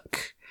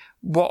monarch,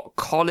 what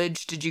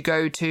college did you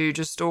go to,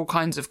 just all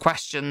kinds of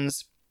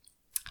questions.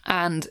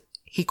 And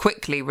he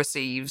quickly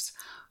receives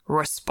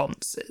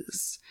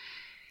responses.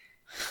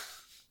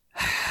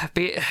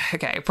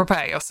 Okay,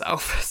 prepare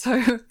yourself.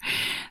 So,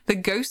 the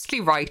ghostly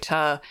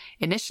writer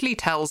initially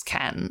tells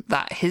Ken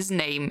that his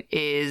name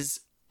is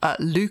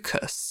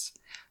Lucas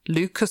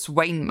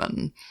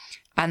Wainman,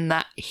 and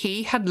that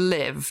he had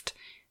lived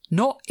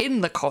not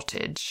in the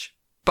cottage,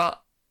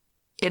 but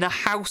in a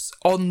house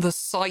on the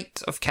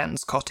site of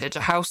Ken's cottage,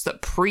 a house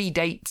that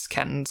predates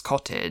Ken's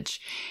cottage,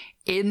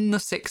 in the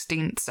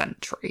 16th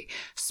century,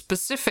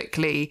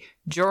 specifically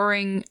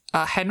during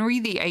Henry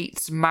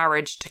VIII's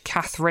marriage to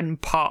Catherine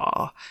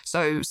Parr,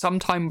 so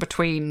sometime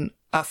between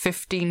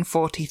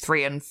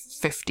 1543 and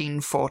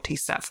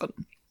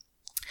 1547.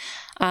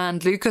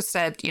 And Lucas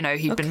said, you know,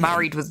 he'd been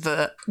married with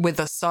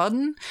a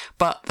son,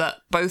 but that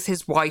both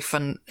his wife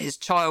and his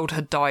child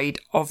had died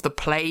of the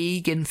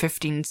plague in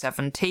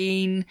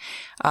 1517.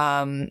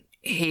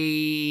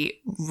 He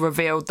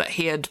revealed that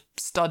he had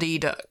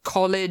studied at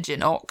college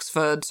in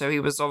Oxford, so he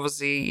was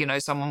obviously, you know,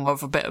 someone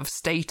of a bit of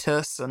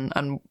status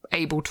and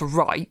able to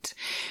write.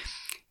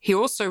 He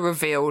also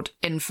revealed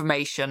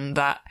information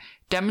that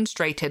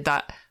demonstrated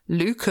that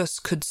Lucas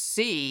could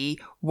see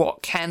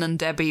what Ken and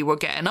Debbie were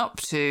getting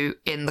up to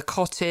in the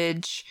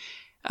cottage.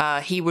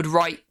 He would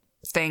write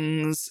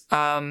things.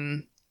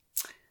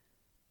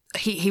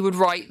 He would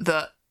write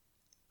that.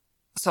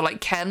 So,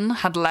 like, Ken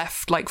had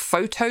left, like,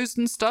 photos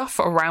and stuff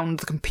around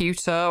the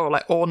computer, or,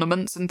 like,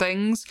 ornaments and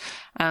things.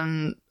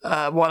 And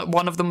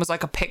one of them was,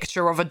 like, a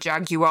picture of a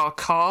Jaguar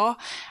car.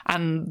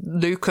 And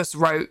Lucas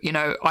wrote, you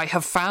know, I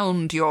have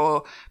found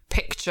your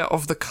picture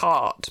of the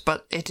cart,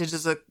 but it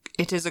is a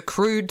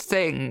crude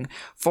thing,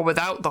 for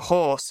without the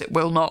horse it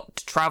will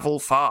not travel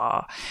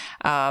far.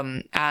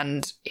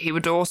 And he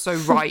would also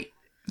write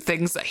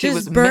things that he just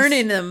was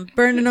burning them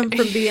from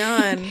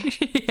beyond.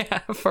 Yeah,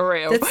 for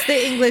real. That's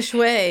the English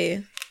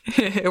way.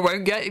 It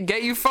won't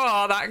get you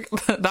far,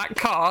 that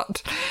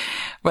cart,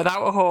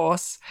 without a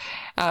horse.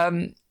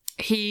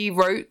 He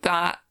wrote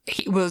that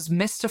he was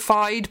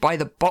mystified by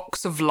the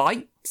box of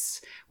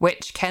lights,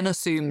 which Ken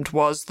assumed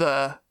was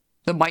the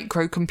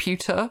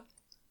microcomputer.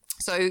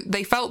 So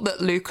they felt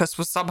that Lucas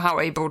was somehow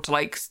able to,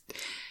 like,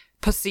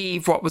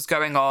 perceive what was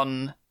going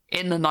on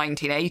in the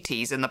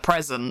 1980s, in the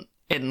present,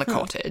 in the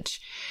cottage.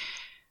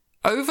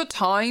 Over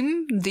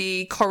time,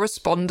 the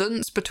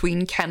correspondence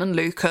between Ken and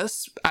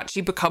Lucas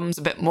actually becomes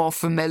a bit more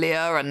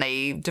familiar, and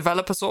they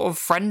develop a sort of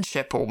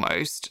friendship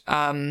almost.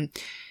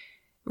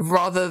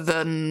 Rather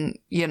than,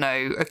 you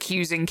know,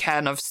 accusing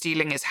Ken of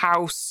stealing his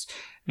house,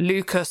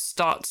 Lucas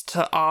starts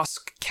to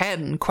ask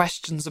Ken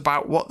questions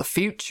about what the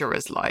future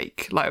is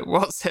like. Like,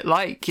 what's it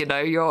like? You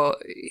know,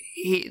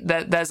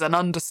 there's an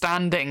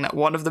understanding that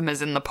one of them is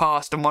in the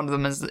past and one of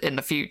them is in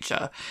the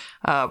future,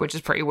 which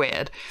is pretty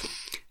weird.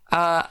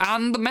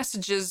 And the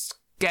messages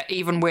get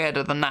even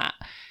weirder than that.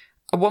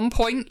 At one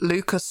point,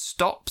 Lucas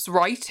stops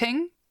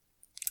writing,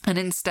 and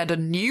instead a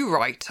new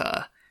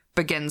writer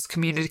begins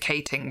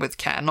communicating with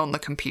Ken on the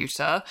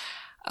computer.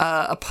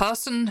 A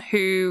person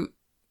who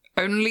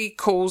only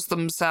calls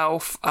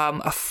themselves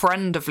a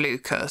friend of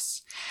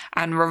Lucas,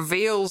 and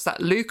reveals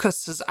that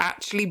Lucas has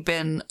actually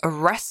been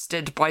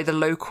arrested by the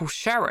local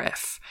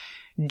sheriff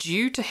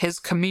due to his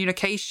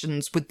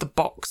communications with the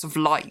box of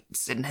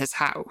lights in his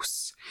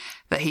house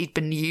that he'd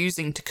been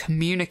using to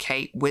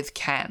communicate with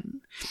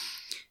Ken.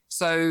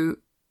 So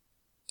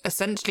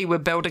essentially we're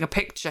building a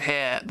picture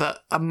here that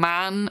a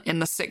man in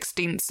the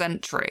 16th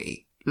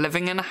century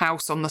living in a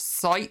house on the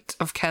site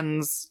of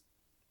Ken's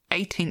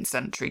 18th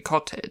century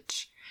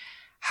cottage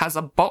has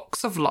a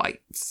box of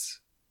lights,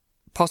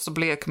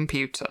 possibly a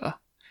computer,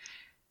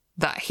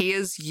 that he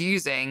is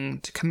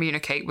using to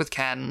communicate with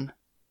Ken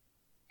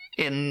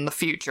in the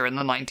future, in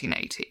the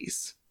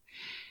 1980s.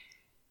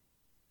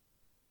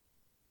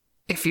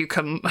 If you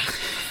can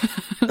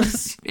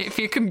if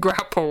you can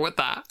grapple with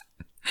that.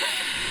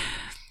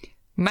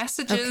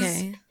 Messages.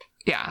 Okay.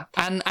 Yeah.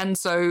 And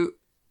so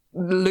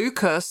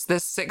Lucas,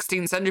 this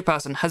 16th century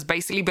person, has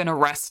basically been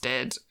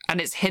arrested, and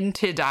it's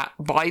hinted at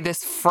by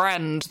this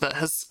friend that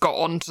has got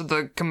onto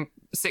the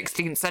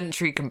 16th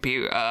century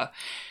computer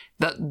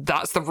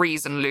that's the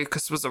reason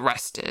Lucas was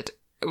arrested,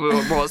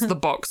 was the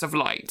box of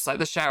lights. Like,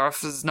 the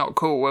sheriff is not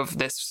cool with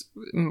this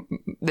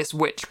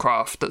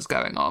witchcraft that's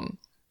going on.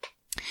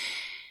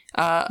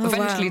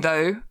 Eventually, wow.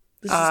 though...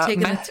 This is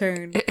taking a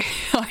turn.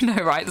 I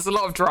know, right? There's a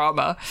lot of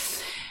drama.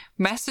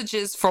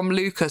 Messages from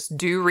Lucas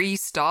do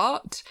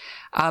restart.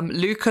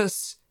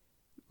 Lucas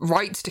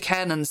writes to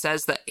Ken and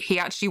says that he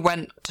actually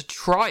went to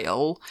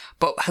trial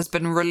but has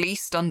been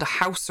released under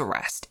house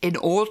arrest in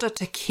order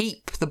to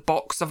keep the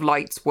box of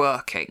lights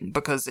working,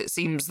 because it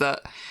seems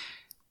that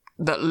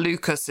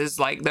Lucas is,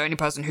 like, the only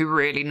person who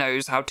really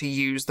knows how to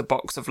use the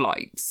box of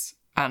lights,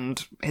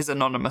 and his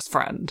anonymous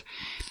friend.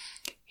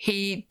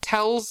 He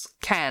tells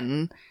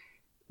Ken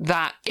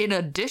that in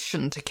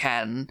addition to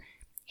Ken,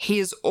 he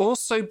has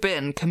also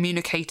been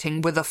communicating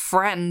with a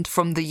friend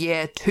from the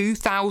year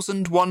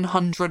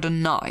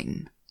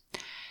 2109.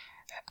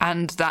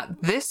 And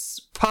that this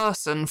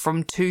person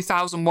from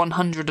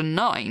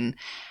 2109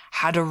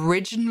 had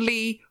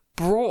originally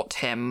brought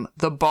him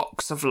the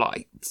box of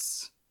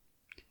lights.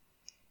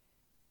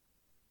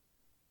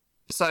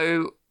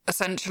 So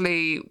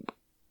essentially,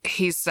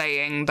 he's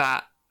saying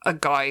that a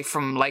guy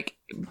from, like,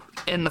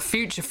 in the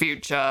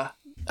future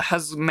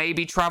has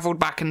maybe travelled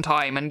back in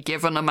time and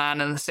given a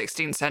man in the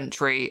 16th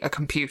century a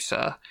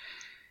computer.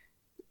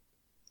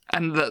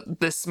 and that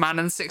this man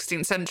in the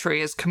 16th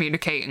century is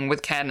communicating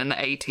with Ken in the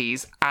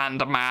 80s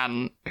and a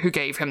man who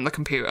gave him the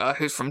computer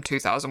who's from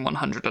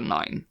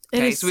 2109.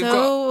 Okay,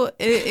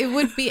 it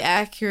would be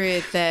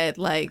accurate that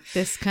like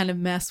this kind of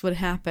mess would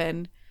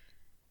happen.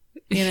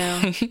 You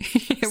know,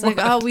 it's like,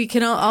 oh,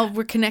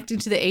 we're connecting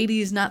to the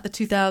 80s, not the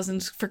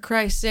 2000s, for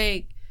Christ's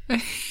sake.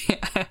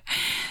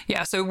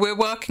 Yeah, so we're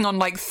working on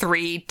like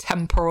 3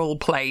 temporal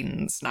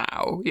planes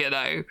now, you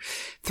know,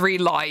 3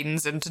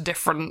 lines into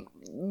different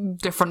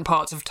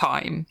parts of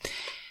time.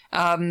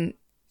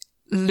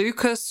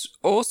 Lucas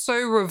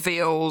also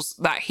reveals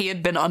that he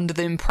had been under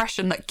the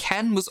impression that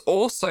Ken was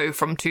also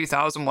from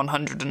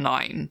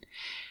 2109,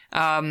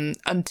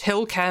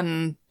 until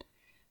Ken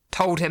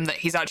told him that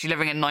he's actually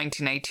living in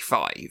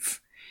 1985.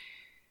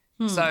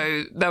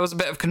 So there was a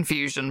bit of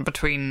confusion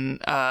between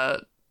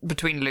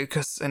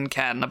Lucas and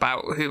Ken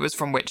about who was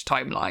from which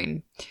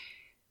timeline.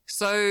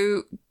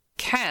 So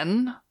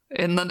Ken,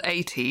 in the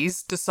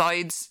 80s,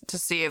 decides to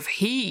see if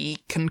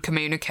he can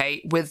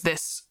communicate with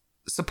this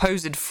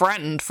supposed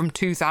friend from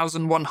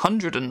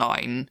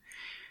 2109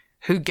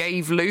 who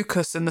gave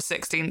Lucas in the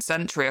 16th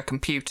century a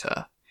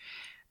computer.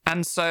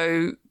 And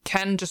so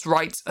Ken just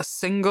writes a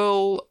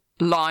single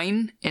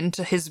line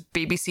into his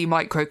BBC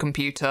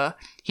microcomputer.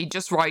 He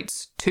just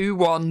writes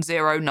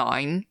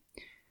 2109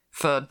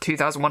 for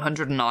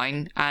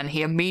 2109, and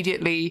he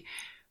immediately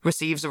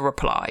receives a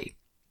reply.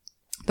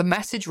 The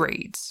message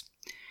reads,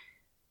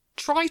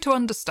 "Try to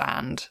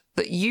understand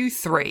that you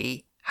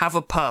 3 have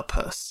a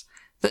purpose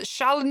that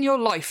shall in your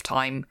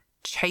lifetime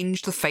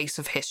change the face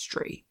of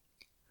history.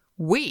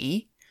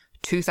 We,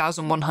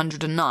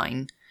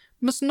 2109,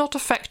 must not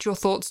affect your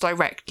thoughts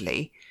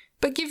directly,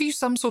 but give you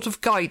some sort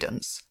of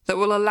guidance that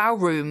will allow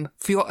room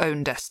for your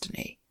own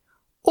destiny.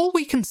 All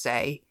we can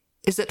say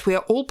is that we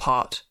are all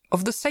part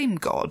of the same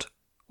God.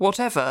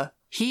 Whatever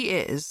he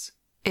is,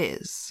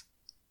 is."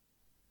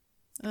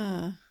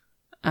 Yeah.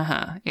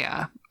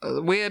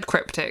 A weird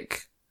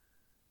cryptic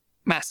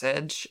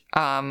message,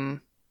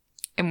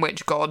 in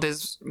which God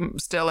is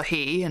still a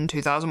he in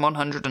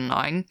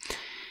 2109.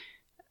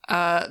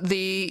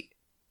 The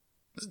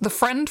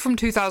friend from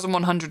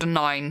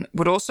 2109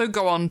 would also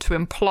go on to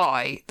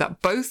imply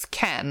that both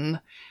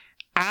Ken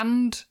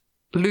and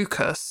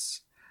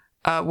Lucas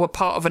were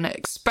part of an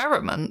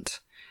experiment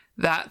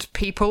that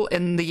people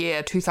in the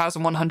year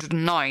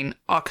 2109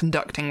 are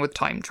conducting with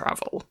time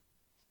travel.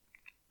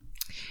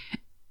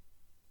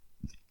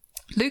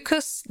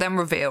 Lucas then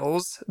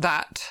reveals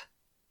that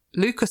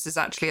Lucas is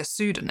actually a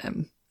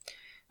pseudonym.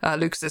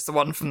 Lucas is the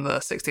one from the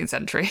 16th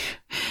century,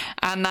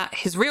 and that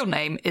his real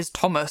name is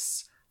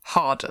Thomas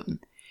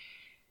Harden.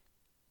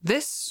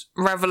 This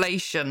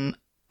revelation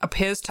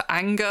appears to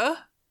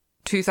anger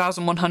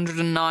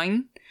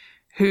 2109,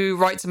 who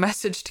writes a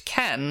message to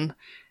Ken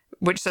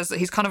which says that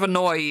he's kind of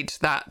annoyed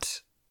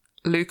that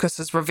Lucas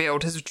has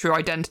revealed his true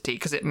identity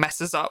because it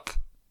messes up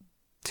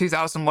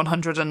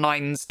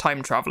 2109's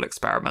time travel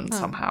experiment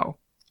somehow.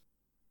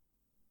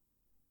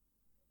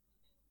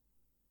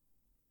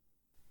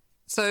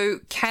 So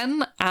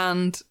Ken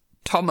and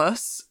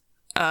Thomas,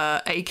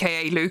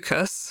 aka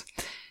Lucas,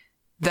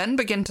 then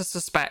begin to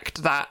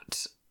suspect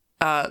that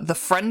the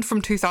friend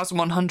from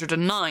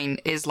 2109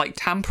 is like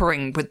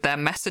tampering with their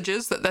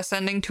messages that they're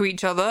sending to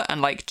each other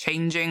and like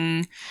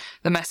changing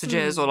the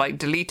messages or like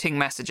deleting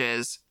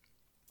messages.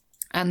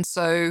 And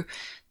so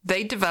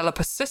they develop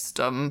a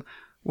system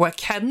where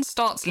Ken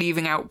starts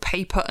leaving out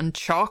paper and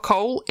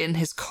charcoal in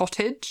his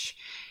cottage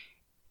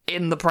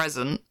in the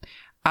present,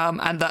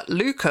 and that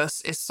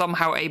Lucas is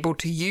somehow able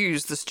to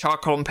use this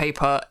charcoal and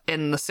paper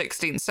in the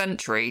 16th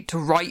century to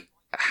write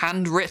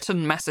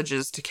handwritten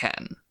messages to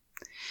Ken.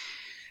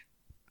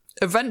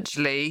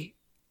 Eventually,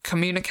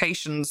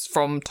 communications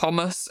from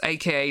Thomas,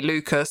 aka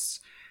Lucas,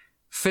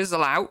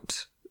 fizzle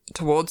out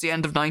towards the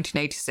end of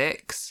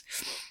 1986.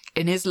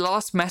 In his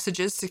last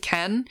messages to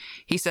Ken,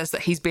 he says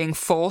that he's being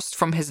forced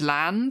from his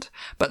land,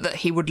 but that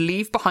he would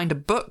leave behind a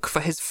book for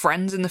his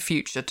friends in the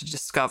future to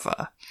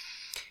discover.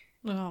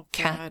 Oh,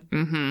 God.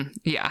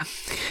 Yeah.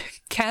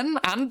 Ken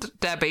and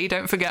Debbie,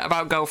 don't forget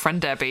about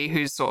girlfriend Debbie,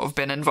 who's sort of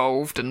been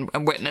involved and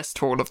witnessed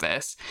to all of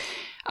this,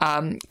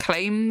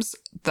 claims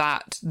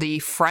that the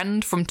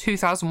friend from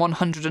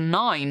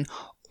 2109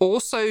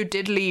 also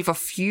did leave a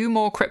few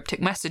more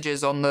cryptic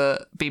messages on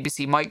the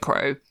BBC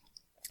Micro,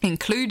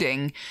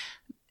 including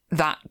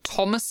that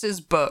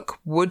Thomas's book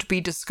would be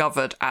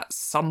discovered at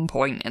some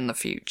point in the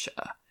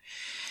future.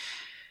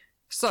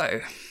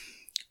 So,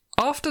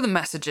 after the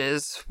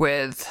messages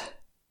with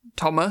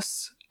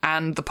Thomas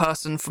and the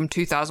person from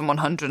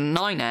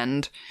 2109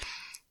 end,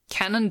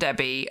 Ken and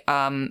Debbie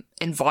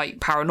invite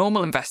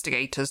paranormal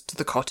investigators to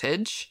the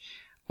cottage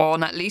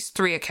on at least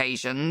 3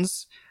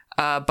 occasions,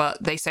 but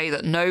they say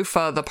that no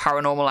further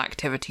paranormal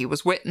activity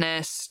was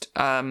witnessed.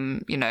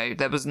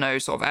 There was no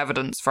sort of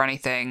evidence for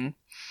anything.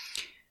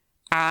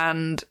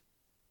 And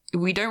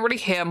we don't really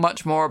hear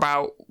much more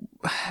about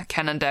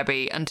Ken and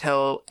Debbie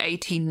until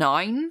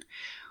 89,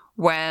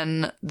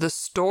 when the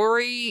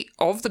story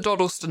of the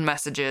Dodleston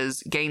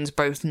messages gains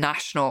both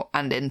national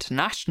and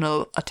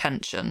international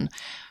attention,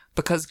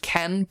 because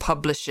Ken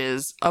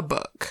publishes a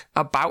book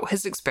about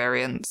his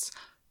experience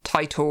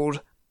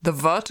titled The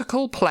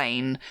Vertical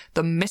Plane,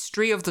 The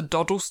Mystery of the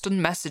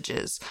Dodleston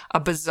Messages, a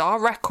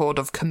bizarre record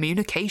of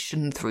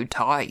communication through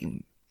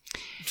time.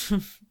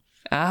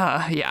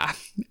 Yeah.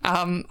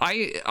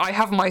 I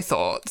have my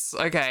thoughts,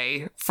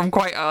 okay, from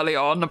quite early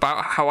on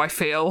about how I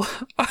feel,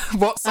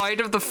 what side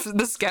of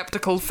the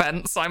skeptical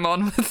fence I'm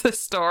on with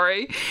this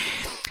story.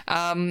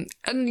 And,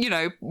 you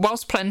know,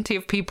 whilst plenty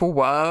of people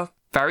were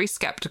very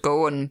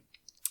skeptical and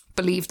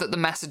believed that the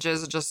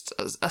messages are just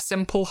a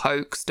simple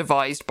hoax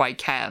devised by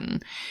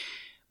Ken,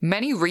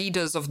 many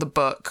readers of the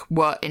book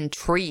were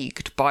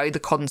intrigued by the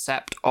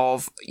concept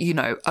of, you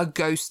know, a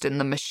ghost in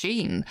the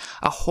machine,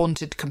 a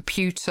haunted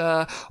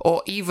computer,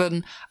 or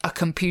even a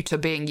computer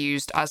being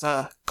used as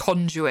a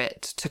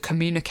conduit to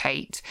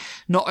communicate,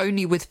 not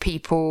only with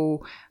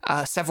people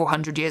several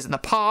hundred years in the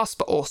past,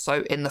 but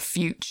also in the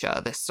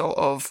future, this sort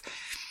of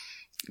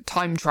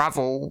time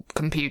travel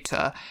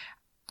computer.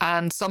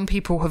 And some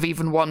people have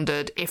even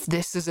wondered if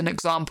this is an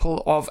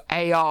example of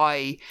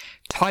AI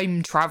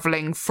time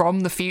traveling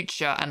from the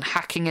future and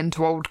hacking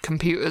into old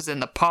computers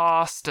in the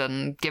past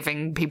and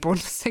giving people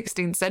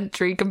 16th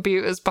century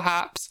computers,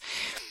 perhaps.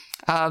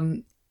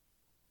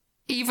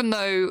 Even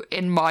though,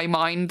 in my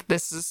mind,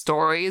 this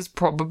story is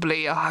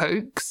probably a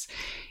hoax,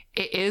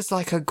 it is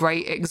like a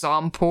great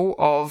example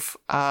of,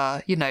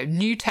 you know,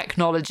 new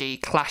technology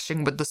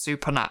clashing with the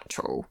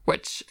supernatural,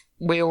 which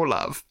we all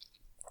love.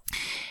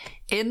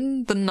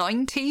 In the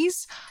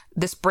 90s,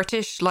 this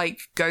British, like,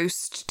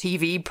 ghost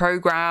TV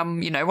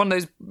program, you know, one of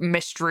those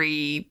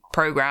mystery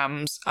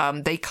programs,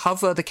 they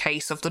cover the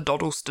case of the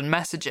Dodleston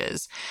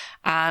Messages,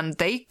 and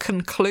they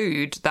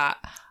conclude that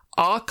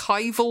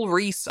archival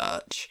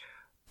research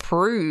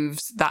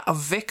proves that a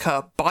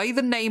vicar by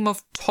the name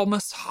of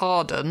Thomas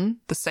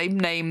Harden, the same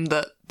name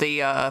that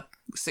the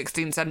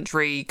 16th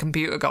century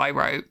computer guy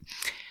wrote,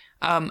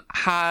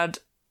 had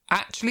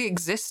actually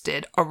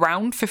existed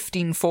around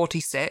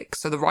 1546,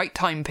 so the right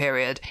time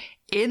period,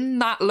 in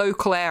that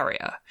local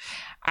area,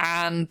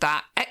 and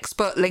that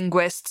expert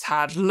linguists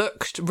had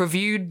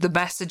reviewed the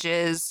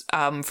messages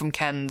from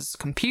Ken's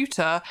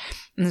computer,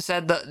 and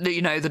said that,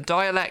 you know, the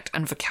dialect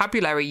and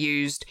vocabulary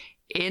used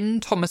in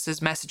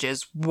Thomas's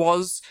messages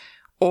was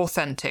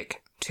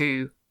authentic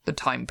to the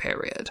time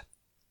period.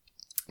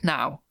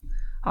 Now,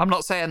 I'm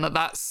not saying that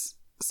that's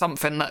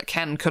something that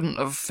Ken couldn't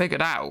have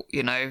figured out,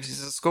 you know,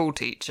 he's a school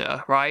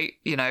teacher, right?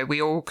 You know,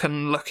 we all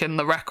can look in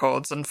the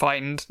records and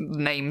find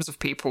names of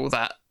people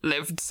that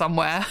lived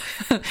somewhere.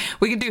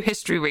 We can do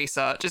history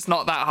research, it's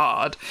not that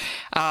hard.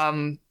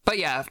 But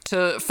yeah,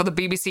 for the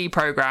BBC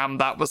programme,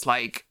 that was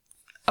like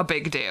a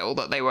big deal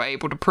that they were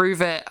able to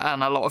prove it,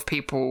 and a lot of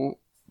people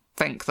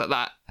think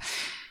that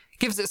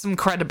gives it some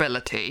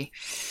credibility.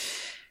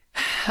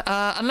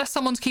 Unless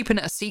someone's keeping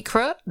it a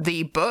secret,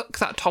 the book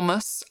that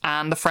Thomas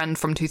and the friend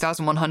from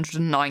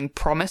 2109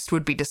 promised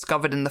would be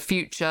discovered in the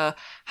future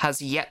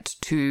has yet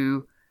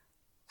to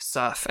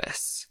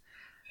surface.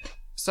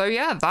 So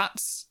yeah,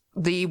 that's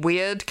the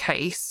weird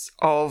case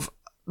of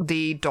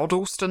the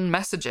Dodleston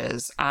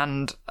Messages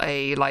and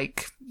a,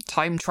 like,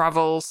 time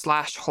travel /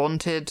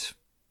 haunted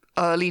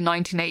early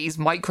 1980s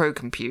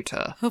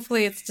microcomputer.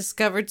 Hopefully it's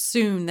discovered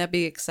soon. That'd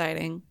be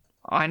exciting.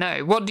 I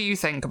know. What do you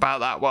think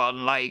about that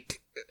one? Like,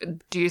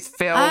 do you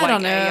feel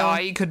like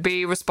AI could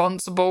be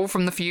responsible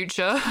from the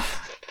future?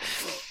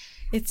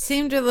 It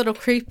seemed a little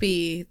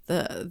creepy,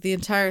 the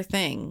entire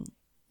thing.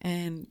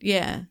 And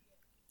yeah,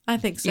 I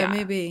think so, yeah.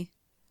 Maybe.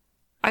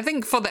 I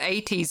think for the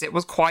 80s, it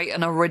was quite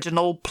an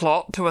original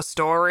plot to a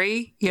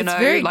story, you know?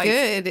 It's very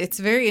good. It's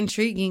very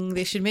intriguing.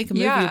 They should make a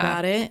movie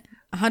about it.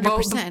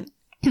 100%.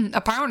 Well,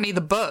 apparently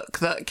the book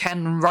that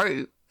Ken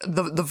wrote,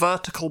 the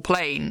Vertical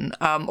Plane,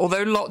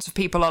 although lots of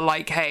people are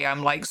like, hey,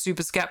 I'm like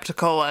super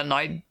skeptical and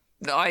I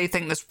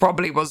think this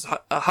probably was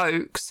a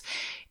hoax,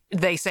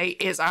 they say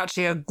it's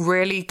actually a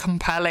really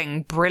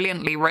compelling,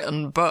 brilliantly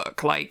written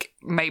book. Like,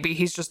 maybe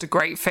he's just a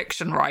great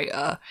fiction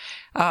writer.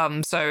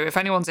 So if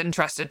anyone's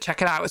interested,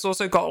 check it out. It's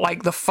also got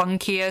like the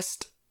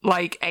funkiest,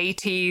 like,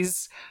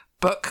 80s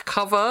book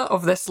cover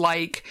of this,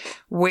 like,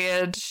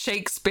 weird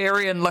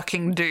Shakespearean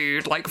looking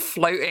dude, like,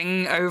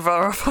 floating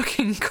over a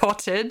fucking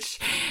cottage.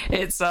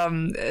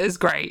 It's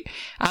great.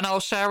 And I'll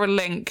share a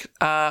link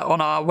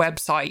on our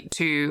website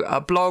to a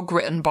blog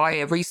written by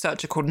a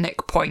researcher called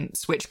Nick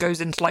Points, which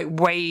goes into, like,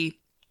 way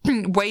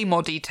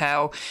more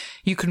detail.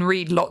 You can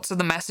read lots of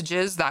the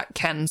messages that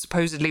Ken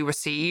supposedly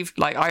received.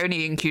 Like, I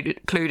only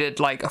included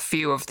like a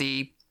few of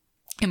the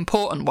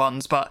important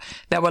ones, but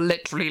there were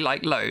literally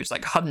like loads,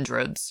 like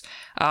hundreds,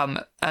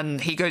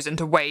 and he goes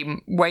into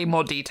way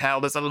more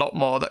detail. There's a lot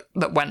more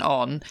that went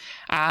on.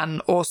 And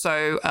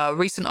also a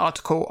recent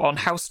article on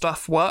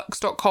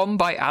howstuffworks.com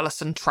by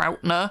Alison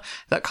Troutner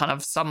that kind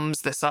of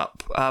sums this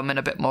up in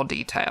a bit more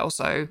detail.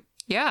 So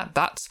yeah,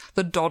 that's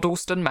the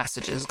Dodleston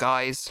Messages,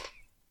 guys.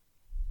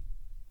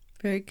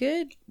 Very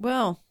good.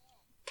 Well,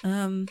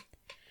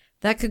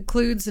 that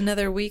concludes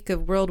another week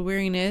of World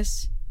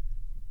Weariness.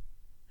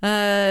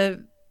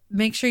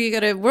 make sure you go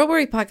to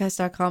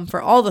worldwearypodcast.com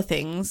for all the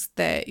things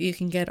that you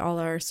can get, all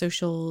our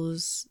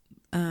socials,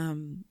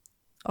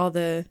 all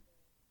the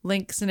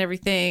links and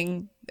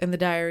everything, and the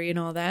diary and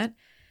all that.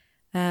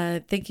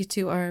 Thank you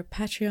to our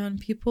Patreon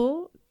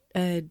people,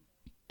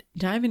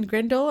 Diamond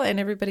Grindle, and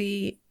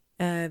everybody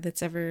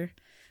that's ever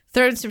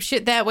thrown some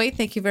shit that way.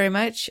 Thank you very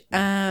much.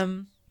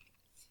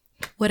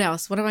 What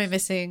else? What am I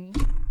missing?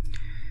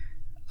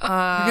 We're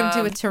gonna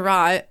do a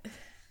tarot.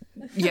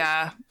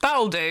 Yeah,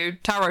 that'll do.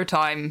 Tarot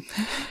time.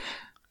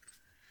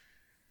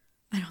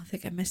 I don't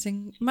think I'm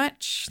missing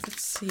much.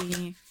 Let's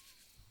see.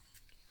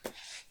 Have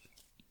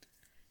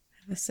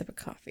a sip of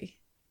coffee.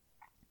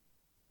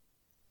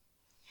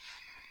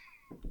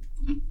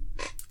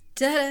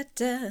 Da da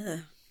da.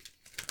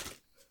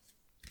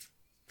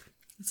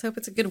 Let's hope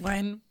it's a good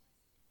one.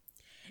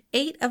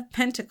 8 of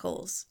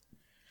Pentacles.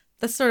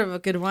 That's sort of a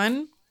good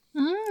one.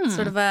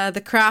 Sort of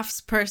the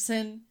crafts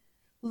person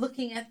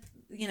looking at,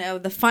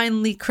 the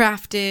finely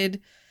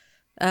crafted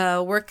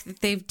work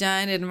that they've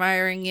done,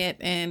 admiring it,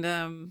 and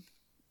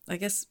I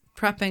guess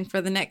prepping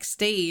for the next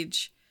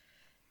stage.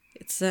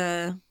 It's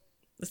a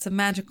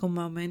magical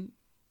moment.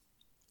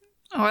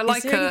 Oh, I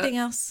like Is there anything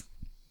else?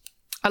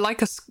 I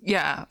like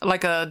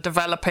a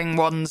developing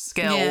one's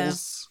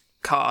skills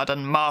card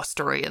and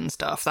mastery and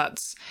stuff.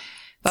 That's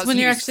when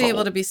you're useful. actually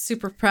able to be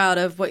super proud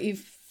of what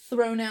you've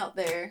thrown out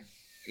there.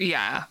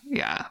 Yeah.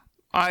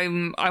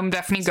 I'm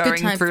definitely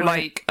going through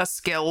like a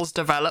skills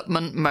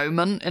development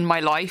moment in my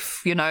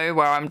life, where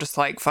I'm just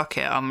like, fuck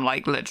it. I'm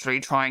like literally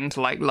trying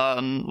to like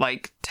learn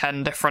like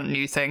 10 different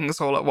new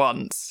things all at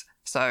once.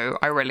 So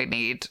I really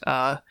need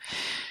that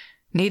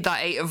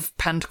 8 of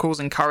Pentacles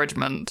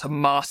encouragement to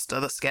master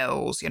the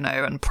skills,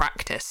 and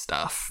practice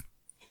stuff.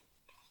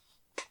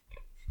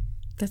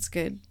 That's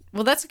good.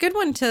 Well, that's a good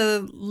one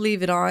to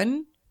leave it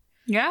on.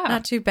 Yeah.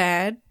 Not too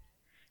bad.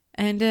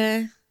 And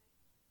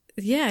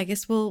I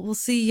guess we'll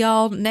see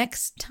y'all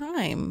next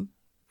time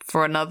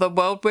for another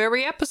World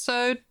Weary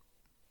episode.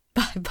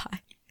 Bye-bye.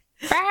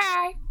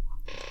 Bye.